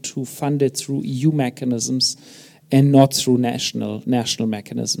justification to fund it through EU mechanisms and not through national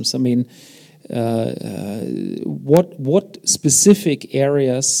mechanisms. I mean, what specific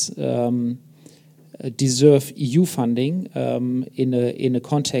areas deserve EU funding in a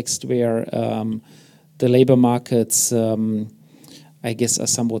context where the labor markets, I guess, are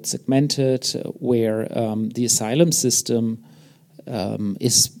somewhat segmented, where the asylum system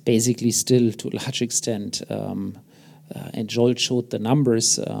is basically still, to a large extent, and Joel showed the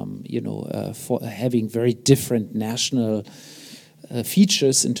numbers, for having very different national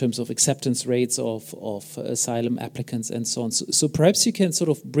features in terms of acceptance rates of asylum applicants and so on. So perhaps you can sort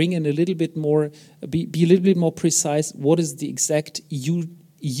of bring in a little bit more, be a little bit more precise. What is the exact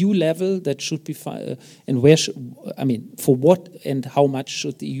EU level that should be, and where for what and how much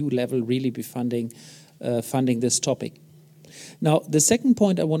should the EU level really be funding this topic? Now, the second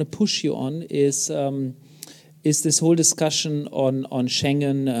point I want to push you on is this whole discussion on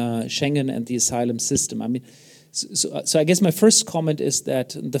Schengen and the asylum system. I mean, so I guess my first comment is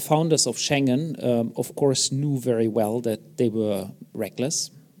that the founders of Schengen, of course, knew very well that they were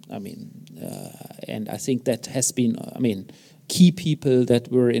reckless. I mean, and I think that has been, key people that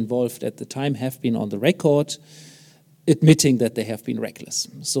were involved at the time have been on the record admitting that they have been reckless.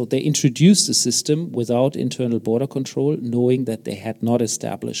 So they introduced the system without internal border control, knowing that they had not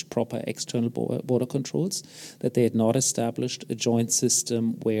established proper external border controls, that they had not established a joint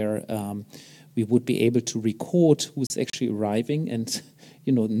system where we would be able to record who's actually arriving and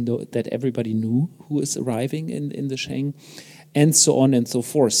know that everybody knew who is arriving in the Schengen, and so on and so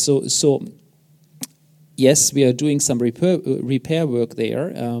forth. So yes, we are doing some repair work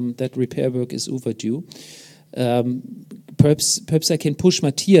there. That repair work is overdue. Perhaps I can push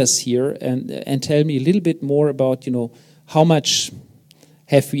Matthias here and tell me a little bit more about how much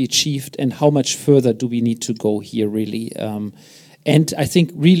have we achieved and how much further do we need to go here really. And I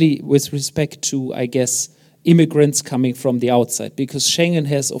think really with respect to, I guess, immigrants coming from the outside, because Schengen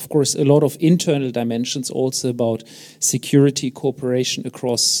has, of course, a lot of internal dimensions also about security cooperation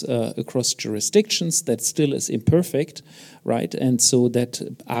across jurisdictions that still is imperfect, right? And so that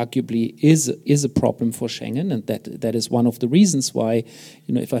arguably is a problem for Schengen, and that is one of the reasons why,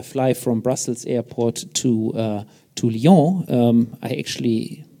 if I fly from Brussels airport to Lyon, I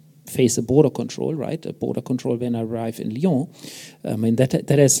actually face a border control, right? A border control when I arrive in Lyon. That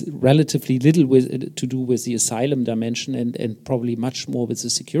has relatively little to do with the asylum dimension and probably much more with the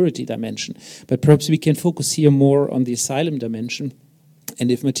security dimension. But perhaps we can focus here more on the asylum dimension.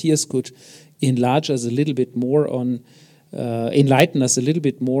 And if Matthias could enlighten us a little bit more on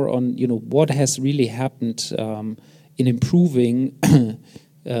what has really happened in improving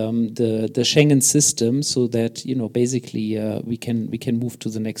the Schengen system, so that basically we can move to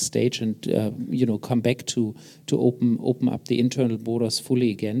the next stage and come back to open up the internal borders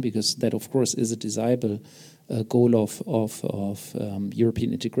fully again, because that of course is a desirable goal of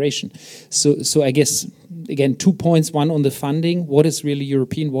European integration. So I guess again 2 points: one on the funding, what is really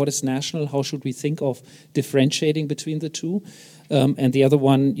European, what is national, how should we think of differentiating between the two? And the other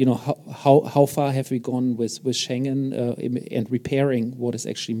one, how far have we gone with Schengen and repairing what is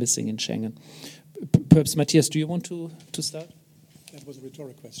actually missing in Schengen? Perhaps, Matthias, do you want to start? That was a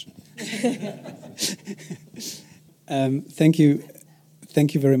rhetoric question. Thank you.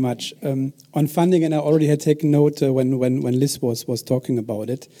 Thank you very much. On funding, and I already had taken note when Liz was talking about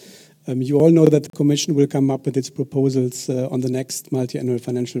it. You all know that the Commission will come up with its proposals on the next multi-annual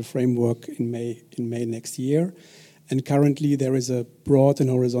financial framework in May next year. And currently there is a broad and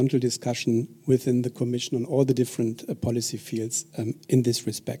horizontal discussion within the Commission on all the different policy fields in this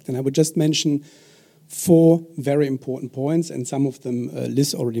respect. And I would just mention 4 very important points, and some of them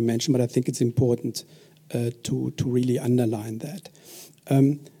Liz already mentioned, but I think it's important to really underline that.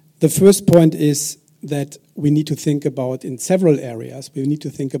 The first point is that we need to think about, in several areas, we need to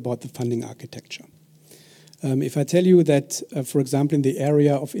think about the funding architecture. If I tell you that, for example, in the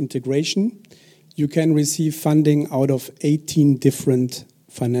area of integration, you can receive funding out of 18 different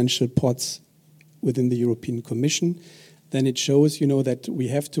financial pots within the European Commission, then it shows, that we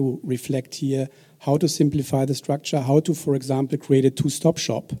have to reflect here how to simplify the structure, how to, for example, create a two-stop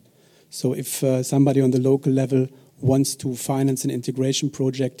shop. So if somebody on the local level wants to finance an integration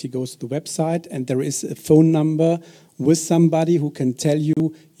project, he goes to the website and there is a phone number with somebody who can tell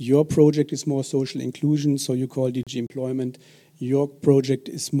you your project is more social inclusion, so you call DG Employment, your project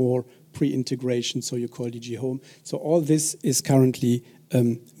is more pre-integration, so you call DG Home. So all this is currently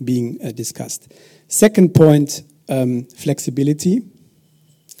being discussed. Second point, flexibility.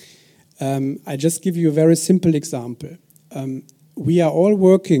 I just give you a very simple example. We are all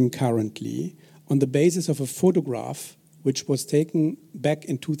working currently on the basis of a photograph which was taken back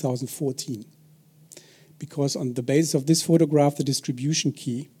in 2014. Because on the basis of this photograph, the distribution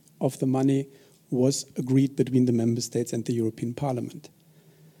key of the money was agreed between the member states and the European Parliament.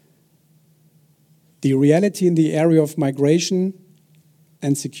 The reality in the area of migration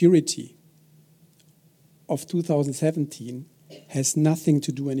and security of 2017 has nothing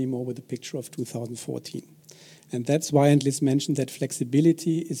to do anymore with the picture of 2014. And that's why, and Liz mentioned that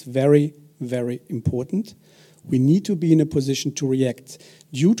flexibility is very, very important. We need to be in a position to react.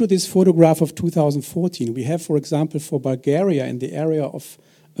 Due to this photograph of 2014, we have, for example, for Bulgaria in the area of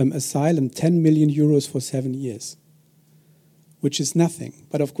asylum, 10 million euros for 7 years, which is nothing.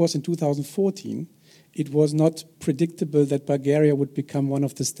 But of course, in 2014, it was not predictable that Bulgaria would become one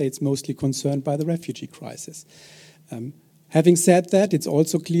of the states mostly concerned by the refugee crisis. Having said that, it's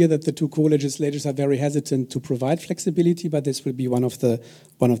also clear that the two co-legislators are very hesitant to provide flexibility, but this will be one of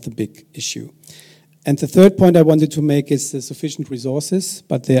the big issues. And the third point I wanted to make is sufficient resources,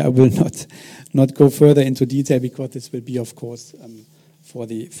 but there I will not go further into detail because this will be, of course, for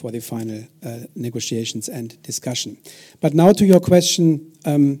the final negotiations and discussion. But now to your question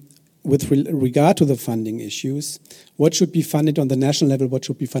with regard to the funding issues, what should be funded on the national level, what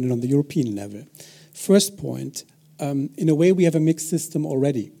should be funded on the European level? First point, in a way we have a mixed system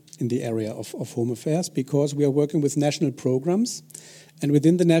already in the area of home affairs because we are working with national programs. And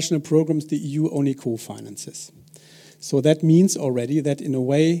within the national programs, the EU only co-finances. So that means already that in a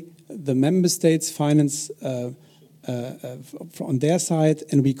way, the member states finance on their side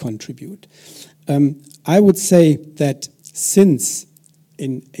and we contribute. I would say that since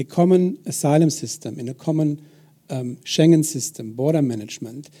in a common asylum system, in a common Schengen system, border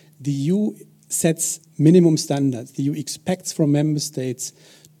management, the EU sets minimum standards. The EU expects from member states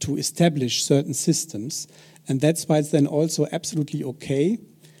to establish certain systems. And that's why it's then also absolutely okay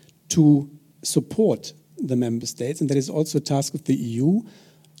to support the member states. And that is also a task of the EU,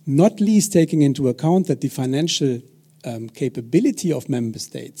 not least taking into account that the financial capability of member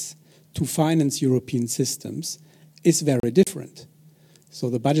states to finance European systems is very different. So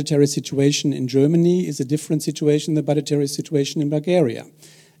the budgetary situation in Germany is a different situation than the budgetary situation in Bulgaria.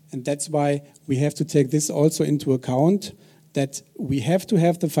 And that's why we have to take this also into account, that we have to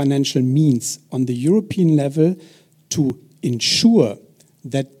have the financial means on the European level to ensure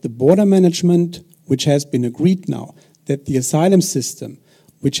that the border management, which has been agreed now, that the asylum system,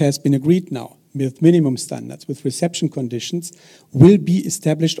 which has been agreed now with minimum standards, with reception conditions, will be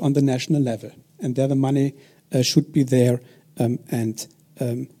established on the national level. And there the money should be there and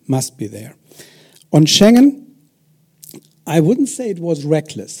must be there. On Schengen, I wouldn't say it was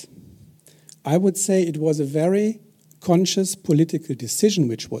reckless. I would say it was a very conscious political decision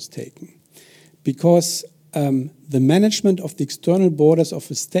which was taken, because the management of the external borders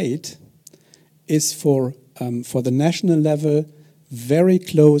of a state is for the national level very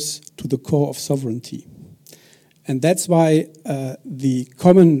close to the core of sovereignty. And that's why the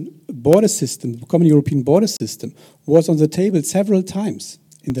common border system, the common European border system, was on the table several times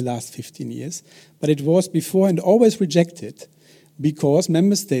in the last 15 years, but it was before and always rejected because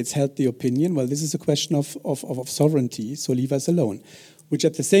member states held the opinion, well, this is a question of sovereignty, so leave us alone. Which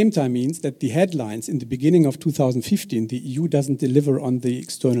at the same time means that the headlines in the beginning of 2015, the EU doesn't deliver on the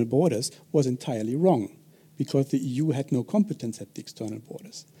external borders, was entirely wrong, because the EU had no competence at the external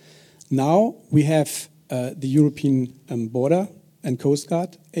borders. Now we have the European Border and Coast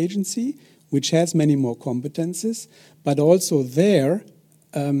Guard Agency, which has many more competences, but also there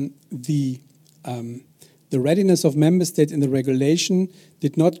the readiness of member states in the regulation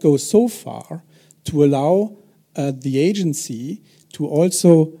did not go so far to allow the agency to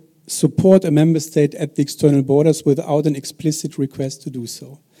also support a member state at the external borders without an explicit request to do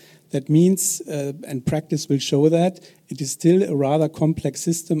so. That means, and practice will show that, it is still a rather complex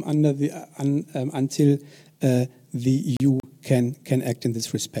system until the EU can act in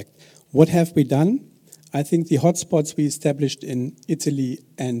this respect. What have we done? I think the hotspots we established in Italy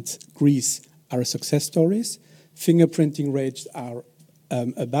and Greece are success stories. Fingerprinting rates are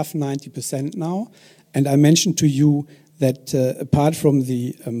above 90% now. And I mentioned to you that apart from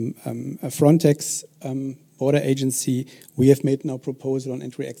the Frontex border agency, we have made now proposal on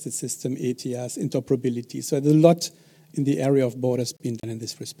entry-exit system, ETIAS, interoperability. So there's a lot in the area of borders being done in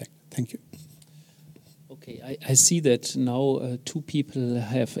this respect. Thank you. Okay, I see that now two people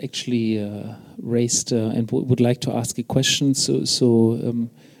have actually raised and would like to ask a question. So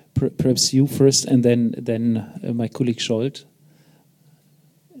perhaps you first, and then my colleague Scholt.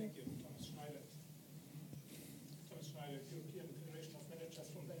 Thank you. Thomas Schneider, European Federation of Managers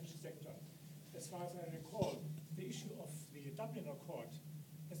from the Energy Sector. As far as I recall, the issue of the Dublin Accord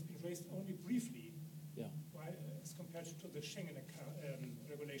has been raised only briefly, as compared to the Schengen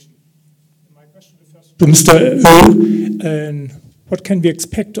regulation. And my question refers to Mr. Owen. What can we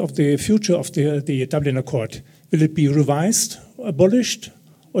expect of the future of the Dublin Accord? Will it be revised, abolished,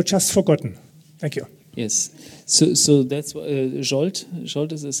 or just forgotten? Thank you. Yes. So that's Zsolt.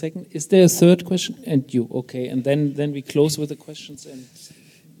 Zsolt is the second. Is there a third question? And you, okay. And then we close with the questions. And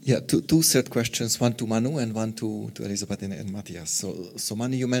yeah, two third questions, one to Manu and one to Elizabeth and Matthias. So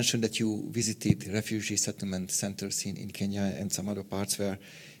Manu, you mentioned that you visited refugee settlement centers in Kenya and some other parts where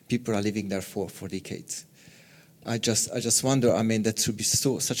people are living there for decades. I just wonder, I mean, that should be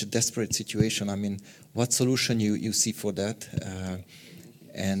such a desperate situation. I mean, what solution you see for that?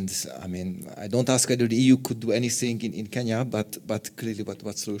 And I mean, I don't ask whether the EU could do anything in Kenya, but clearly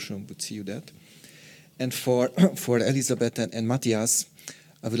what solution would see you that? And for Elizabeth and Matthias,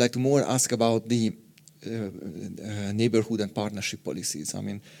 I would like to more ask about the neighborhood and partnership policies. I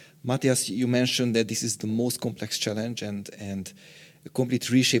mean, Matthias, you mentioned that this is the most complex challenge and a complete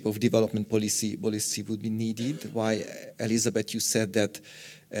reshape of development policy would be needed. Why, Elizabeth, you said that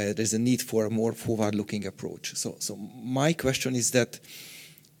there's a need for a more forward-looking approach. So my question is that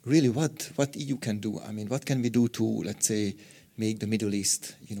really what EU can do? I mean, what can we do to, let's say, make the Middle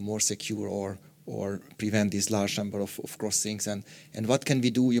East more secure or prevent this large number of crossings? And what can we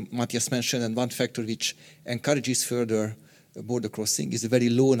do? Matthias mentioned, and one factor which encourages further border crossing is a very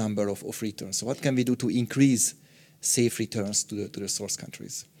low number of returns. So what can we do to increase safe returns to the source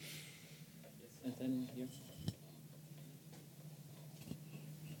countries? And then here.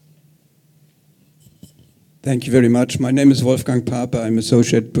 Thank you very much. My name is Wolfgang Pape. I'm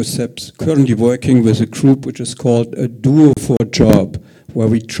associate precepts, currently working with a group which is called a Duo for Job, where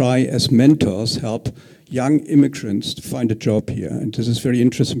we try as mentors help young immigrants to find a job here. And this is very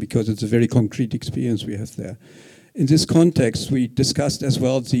interesting because it's a very concrete experience we have there. In this context, we discussed as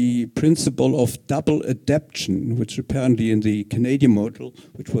well the principle of double adaptation, which apparently in the Canadian model,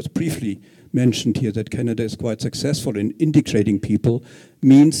 which was briefly mentioned here, that Canada is quite successful in integrating people,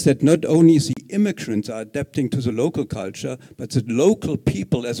 means that not only the immigrants are adapting to the local culture, but the local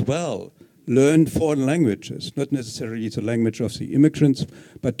people as well learn foreign languages, not necessarily the language of the immigrants,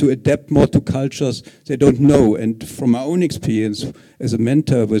 but to adapt more to cultures they don't know. And from my own experience as a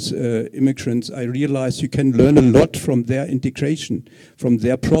mentor with immigrants, I realized you can learn a lot from their integration, from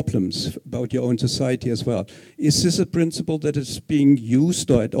their problems about your own society as well. Is this a principle that is being used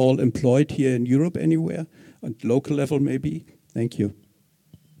or at all employed here in Europe anywhere, on local level maybe? Thank you.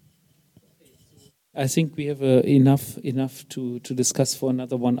 I think we have enough to discuss for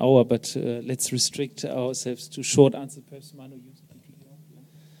another 1 hour, but let's restrict ourselves to short answers. Perhaps Manu, you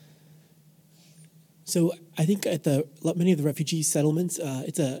So I think at many of the refugee settlements,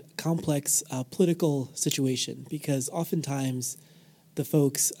 it's a complex political situation because oftentimes the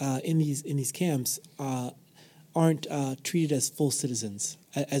folks in these camps aren't treated as full citizens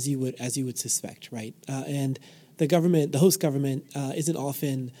as you would suspect, right? And the host government, isn't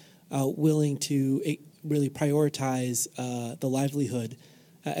often willing to really prioritize the livelihood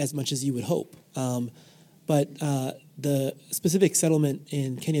as much as you would hope. But the specific settlement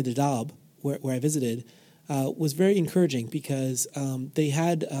in Kenya, Dadaab, where I visited, was very encouraging because they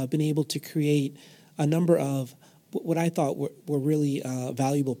had been able to create a number of what I thought were really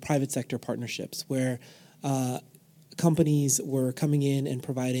valuable private sector partnerships where companies were coming in and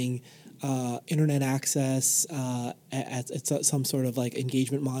providing internet access at some sort of like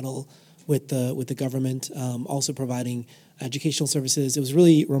engagement model with the government, also providing educational services. It was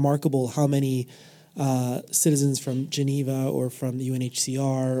really remarkable how many citizens from Geneva or from the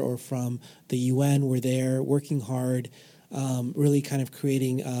UNHCR or from the UN were there working hard, really kind of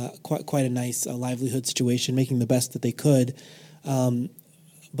creating quite a nice livelihood situation, making the best that they could.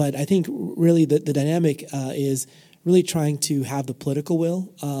 But I think really the dynamic is really trying to have the political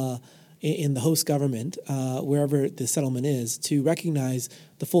will in the host government, wherever the settlement is, to recognize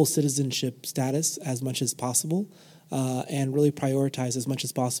the full citizenship status as much as possible and really prioritize as much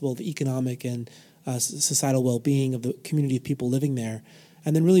as possible the economic and societal well-being of the community of people living there,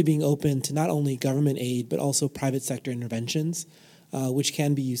 and then really being open to not only government aid but also private sector interventions, which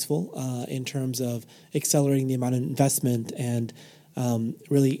can be useful in terms of accelerating the amount of investment and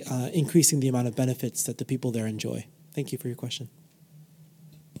really increasing the amount of benefits that the people there enjoy. Thank you for your question.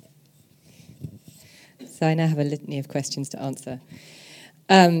 So I now have a litany of questions to answer.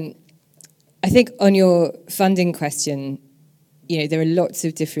 I think on your funding question, there are lots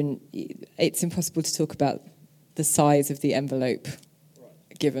of different. It's impossible to talk about the size of the envelope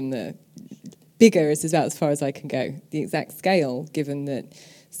given the bigger is about as far as I can go. The exact scale, given that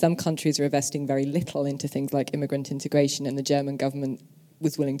some countries are investing very little into things like immigrant integration, and the German government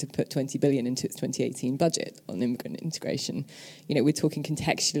was willing to put 20 billion into its 2018 budget on immigrant integration. You know, we're talking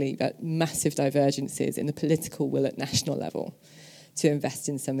contextually about massive divergences in the political will at national level to invest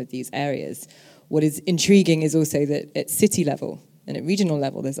in some of these areas. What is intriguing is also that at city level and at regional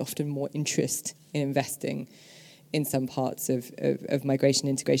level, there's often more interest in investing in some parts of migration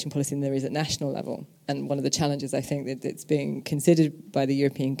integration policy than there is at national level. And one of the challenges I think that's being considered by the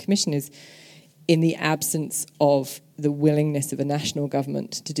European Commission is, in the absence of the willingness of a national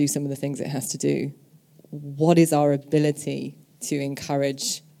government to do some of the things it has to do, what is our ability to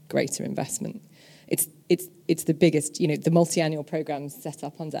encourage greater investment? It's the biggest, you know, the multi-annual programs set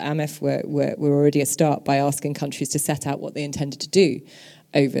up under AMIF were already a start by asking countries to set out what they intended to do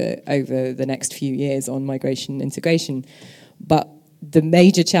over the next few years on migration and integration. But the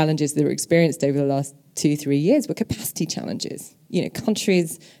major challenges that were experienced over the last 2-3 years were capacity challenges. You know,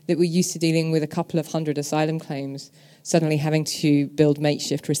 countries that were used to dealing with a couple of hundred asylum claims suddenly having to build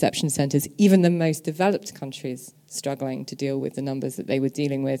makeshift reception centres, even the most developed countries struggling to deal with the numbers that they were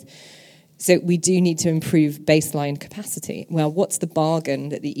dealing with. So we do need to improve baseline capacity. Well, what's the bargain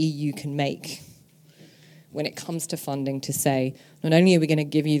that the EU can make when it comes to funding to say, not only are we going to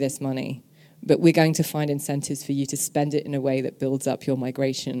give you this money, but we're going to find incentives for you to spend it in a way that builds up your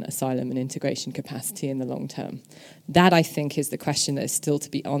migration, asylum, and integration capacity in the long term? That, I think, is the question that is still to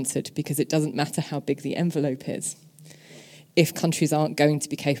be answered, because it doesn't matter how big the envelope is if countries aren't going to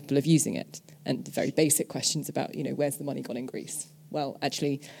be capable of using it. And the very basic questions about, you know, where's the money gone in Greece? Well,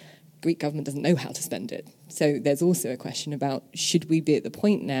 actually, Greek government doesn't know how to spend it. So there's also a question about, should we be at the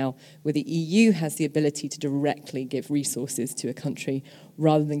point now where the EU has the ability to directly give resources to a country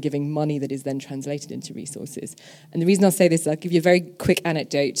rather than giving money that is then translated into resources? And the reason I'll say this is I'll give you a very quick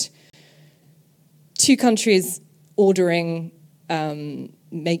anecdote. 2 countries ordering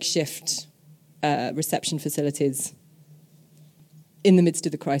makeshift reception facilities in the midst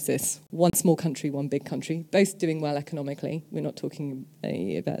of the crisis. 1 small country, 1 big country, both doing well economically. We're not talking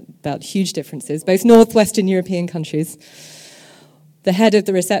about huge differences. Both northwestern European countries. The head of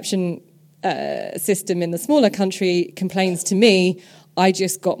the reception system in the smaller country complains to me, I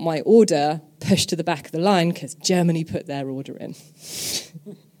just got my order pushed to the back of the line because Germany put their order in.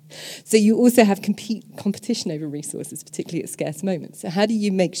 So you also have competition over resources, particularly at scarce moments. So how do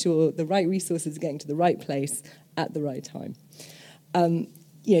you make sure the right resources are getting to the right place at the right time?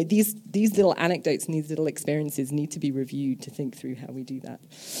 You know, these little anecdotes and these little experiences need to be reviewed to think through how we do that.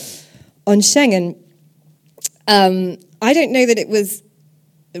 On Schengen, I don't know that it was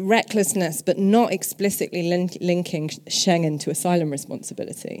recklessness, but not explicitly linking Schengen to asylum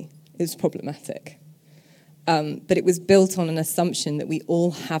responsibility is problematic. But it was built on an assumption that we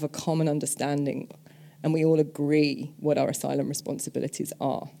all have a common understanding and we all agree what our asylum responsibilities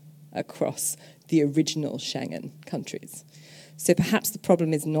are across the original Schengen countries. So perhaps the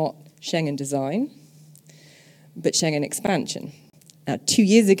problem is not Schengen design, but Schengen expansion. Now, 2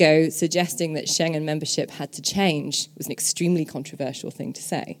 years ago, suggesting that Schengen membership had to change was an extremely controversial thing to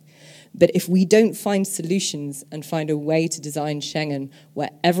say. But if we don't find solutions and find a way to design Schengen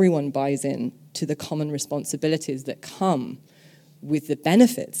where everyone buys in to the common responsibilities that come with the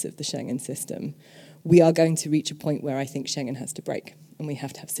benefits of the Schengen system, we are going to reach a point where I think Schengen has to break. And we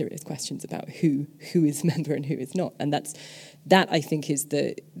have to have serious questions about who is member and who is not. And that I think is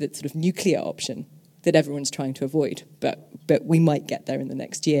the sort of nuclear option that everyone's trying to avoid. But we might get there in the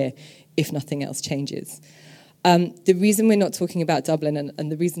next year if nothing else changes. The reason we're not talking about Dublin,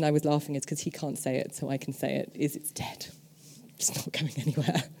 and the reason I was laughing is because he can't say it, so I can say it, is it's dead. It's not going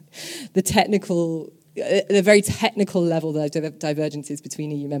anywhere. The very technical level, the divergences between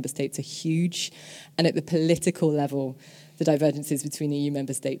EU member states are huge. And at the political level, the divergences between EU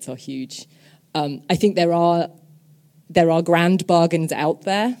member states are huge. I think there are grand bargains out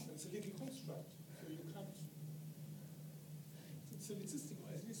there. It's a legal construct, so you can't. It's a existing,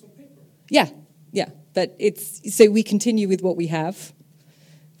 at least on paper. Yeah. But so we continue with what we have,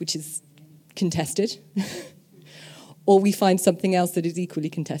 which is contested, or we find something else that is equally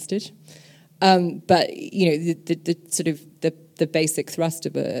contested. But you know, the sort of the basic thrust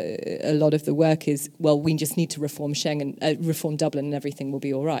of a lot of the work is, well, we just need to reform Schengen, reform Dublin, and everything will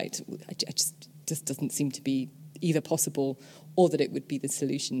be all right. It just doesn't seem to be either possible or that it would be the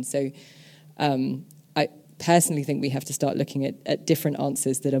solution. So I personally think we have to start looking at different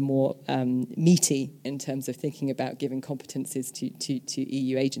answers that are more meaty in terms of thinking about giving competences to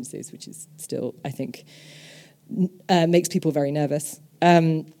EU agencies, which is still, I think, makes people very nervous.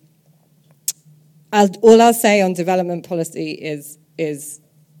 All I'll say on development policy is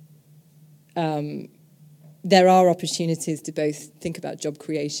there are opportunities to both think about job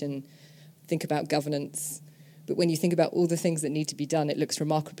creation, think about governance, but when you think about all the things that need to be done, it looks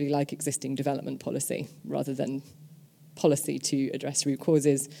remarkably like existing development policy rather than policy to address root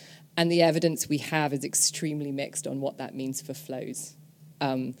causes. And the evidence we have is extremely mixed on what that means for flows.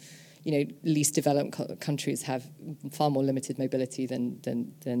 Least developed countries have far more limited mobility than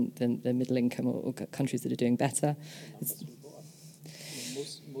middle income or countries that are doing better.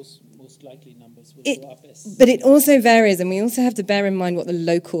 Most likely numbers will go up. But it also varies, and we also have to bear in mind what the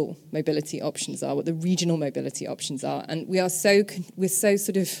local mobility options are, what the regional mobility options are. And we're so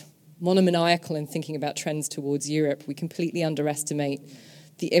sort of monomaniacal in thinking about trends towards Europe, we completely underestimate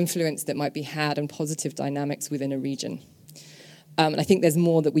the influence that might be had and positive dynamics within a region. And I think there's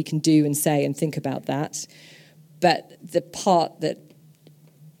more that we can do and say and think about that. But the part that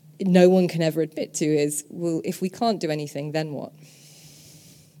no one can ever admit to is, well, if we can't do anything, then what?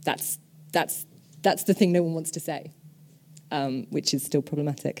 That's the thing no one wants to say, which is still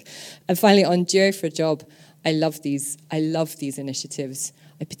problematic. And finally, on Duo for a Job, I love these initiatives.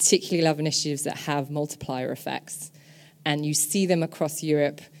 I particularly love initiatives that have multiplier effects. And you see them across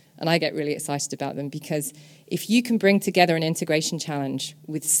Europe, and I get really excited about them because if you can bring together an integration challenge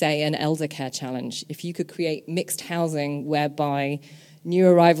with, say, an elder care challenge, if you could create mixed housing whereby new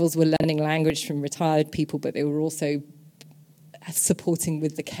arrivals were learning language from retired people, but they were also supporting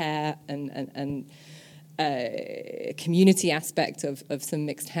with the care and community aspect of some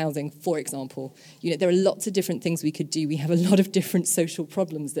mixed housing, for example. There are lots of different things we could do. We have a lot of different social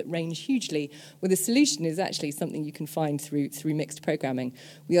problems that range hugely, where the solution is actually something you can find through mixed programming.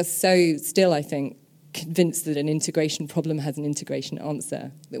 We are so still, I think, convinced that an integration problem has an integration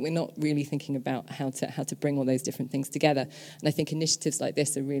answer, that we're not really thinking about how to bring all those different things together. And I think initiatives like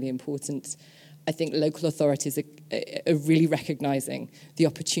this are really important. I think local authorities are really recognising the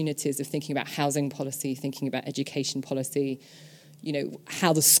opportunities of thinking about housing policy, thinking about education policy,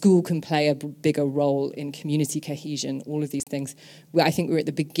 how the school can play a bigger role in community cohesion, all of these things. I think we're at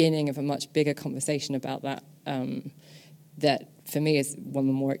the beginning of a much bigger conversation about that, that for me is one of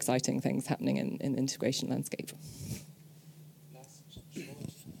the more exciting things happening in the integration landscape.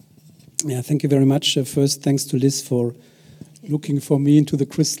 Yeah, thank you very much. First, thanks to Liz for looking for me into the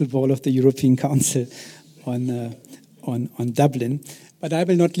crystal ball of the European Council on Dublin. But I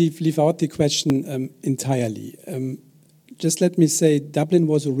will not leave out the question entirely. Just let me say, Dublin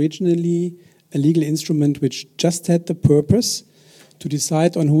was originally a legal instrument which just had the purpose to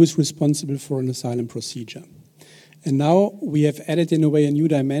decide on who is responsible for an asylum procedure. And now we have added in a way a new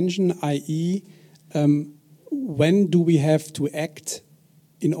dimension, i.e., when do we have to act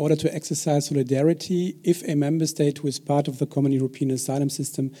in order to exercise solidarity if a member state who is part of the common European asylum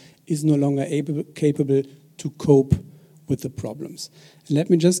system is no longer capable to cope with the problems. And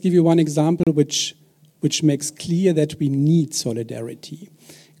let me just give you one example which makes clear that we need solidarity.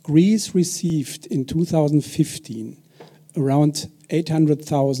 Greece received in 2015 around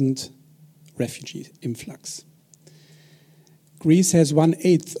 800,000 refugee influx. Greece has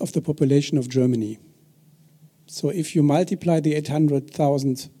 1/8 of the population of Germany. So if you multiply the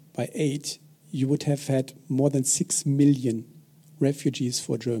 800,000 by 8, you would have had more than 6 million refugees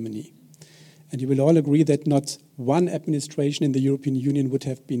for Germany. And you will all agree that not one administration in the European Union would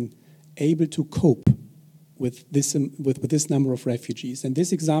have been able to cope with this number of refugees. And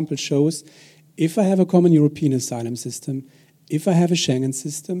this example shows, if I have a common European asylum system, if I have a Schengen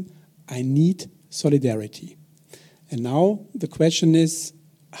system, I need solidarity. And now the question is,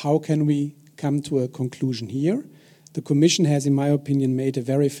 how can we come to a conclusion here? The Commission has, in my opinion, made a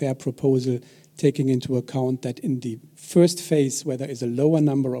very fair proposal, taking into account that in the first phase, where there is a lower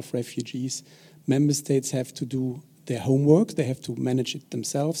number of refugees, member states have to do their homework, they have to manage it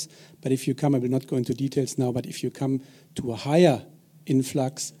themselves. But if you come, I will not go into details now, but if you come to a higher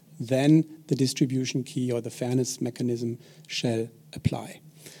influx, then the distribution key or the fairness mechanism shall apply.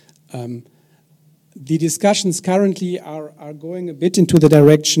 The discussions currently are going a bit into the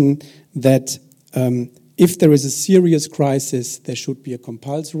direction that if there is a serious crisis, there should be a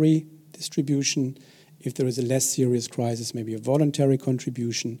compulsory distribution. If there is a less serious crisis, maybe a voluntary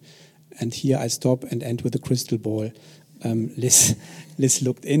contribution. And here I stop and end with a crystal ball. Liz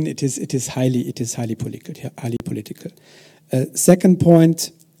looked in. It is highly political. Second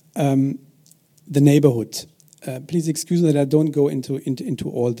point, the neighborhood. Please excuse me that I don't go into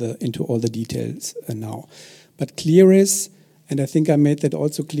all the details now. But clear is, and I think I made that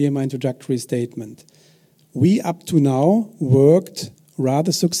also clear in my introductory statement, we up to now worked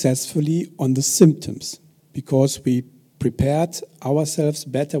rather successfully on the symptoms because we prepared ourselves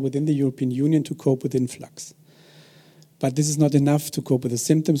better within the European Union to cope with influx. But this is not enough to cope with the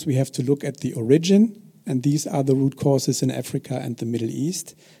symptoms. We have to look at the origin, and these are the root causes in Africa and the Middle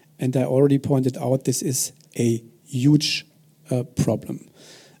East. And I already pointed out this is a huge problem.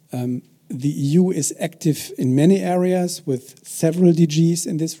 The EU is active in many areas with several DGs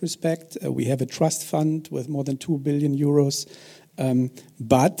in this respect. We have a trust fund with more than 2 billion euros.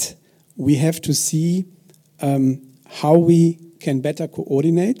 But we have to see how we can better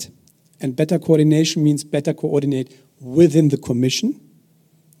coordinate. And better coordination means better coordinate within the Commission.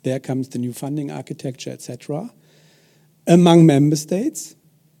 There comes the new funding architecture, etc. Among member states,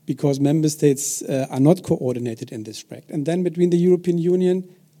 because member states are not coordinated in this respect. And then between the European Union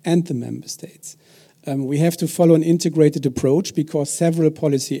and the member states. We have to follow an integrated approach because several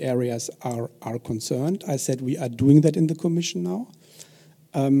policy areas are concerned. I said we are doing that in the Commission now,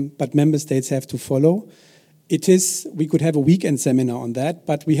 but member states have to follow. We could have a weekend seminar on that,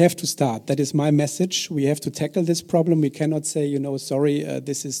 but we have to start. That is my message. We have to tackle this problem. We cannot say, sorry,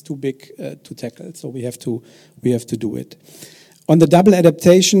 this is too big to tackle. So we have to do it. On the double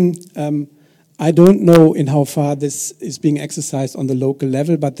adaptation, I don't know in how far this is being exercised on the local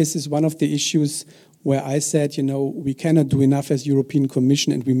level, but this is one of the issues where I said, we cannot do enough as European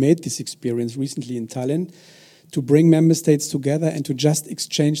Commission, and we made this experience recently in Tallinn, to bring member states together and to just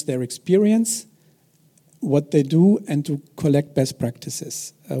exchange their experience, what they do, and to collect best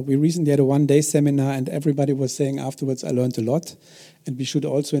practices. We recently had a one-day seminar, and everybody was saying afterwards, I learned a lot, and we should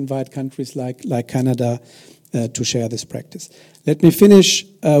also invite countries like Canada to share this practice. Let me finish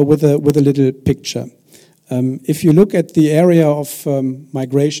with a little picture. If you look at the area of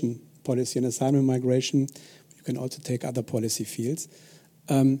migration policy and asylum migration, you can also take other policy fields.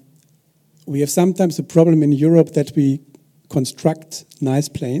 We have sometimes a problem in Europe that we construct nice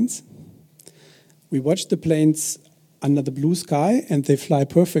planes. We watch the planes under the blue sky and they fly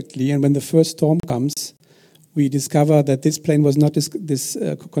perfectly, and when the first storm comes, we discover that this plane was not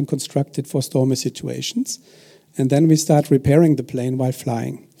constructed for stormy situations. And then we start repairing the plane while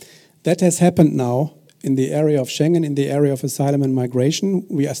flying. That has happened now in the area of Schengen, in the area of asylum and migration.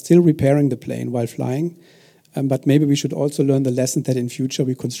 We are still repairing the plane while flying. But maybe we should also learn the lesson that in future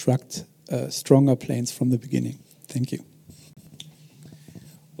we construct stronger planes from the beginning. Thank you.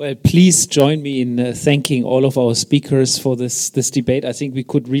 Well, please join me in thanking all of our speakers for this debate. I think we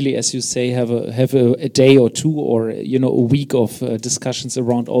could really, as you say, have a day or two, or a week of discussions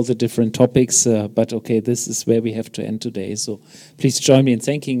around all the different topics. But okay, this is where we have to end today. So please join me in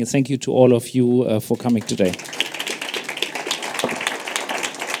thanking. Thank you to all of you for coming today.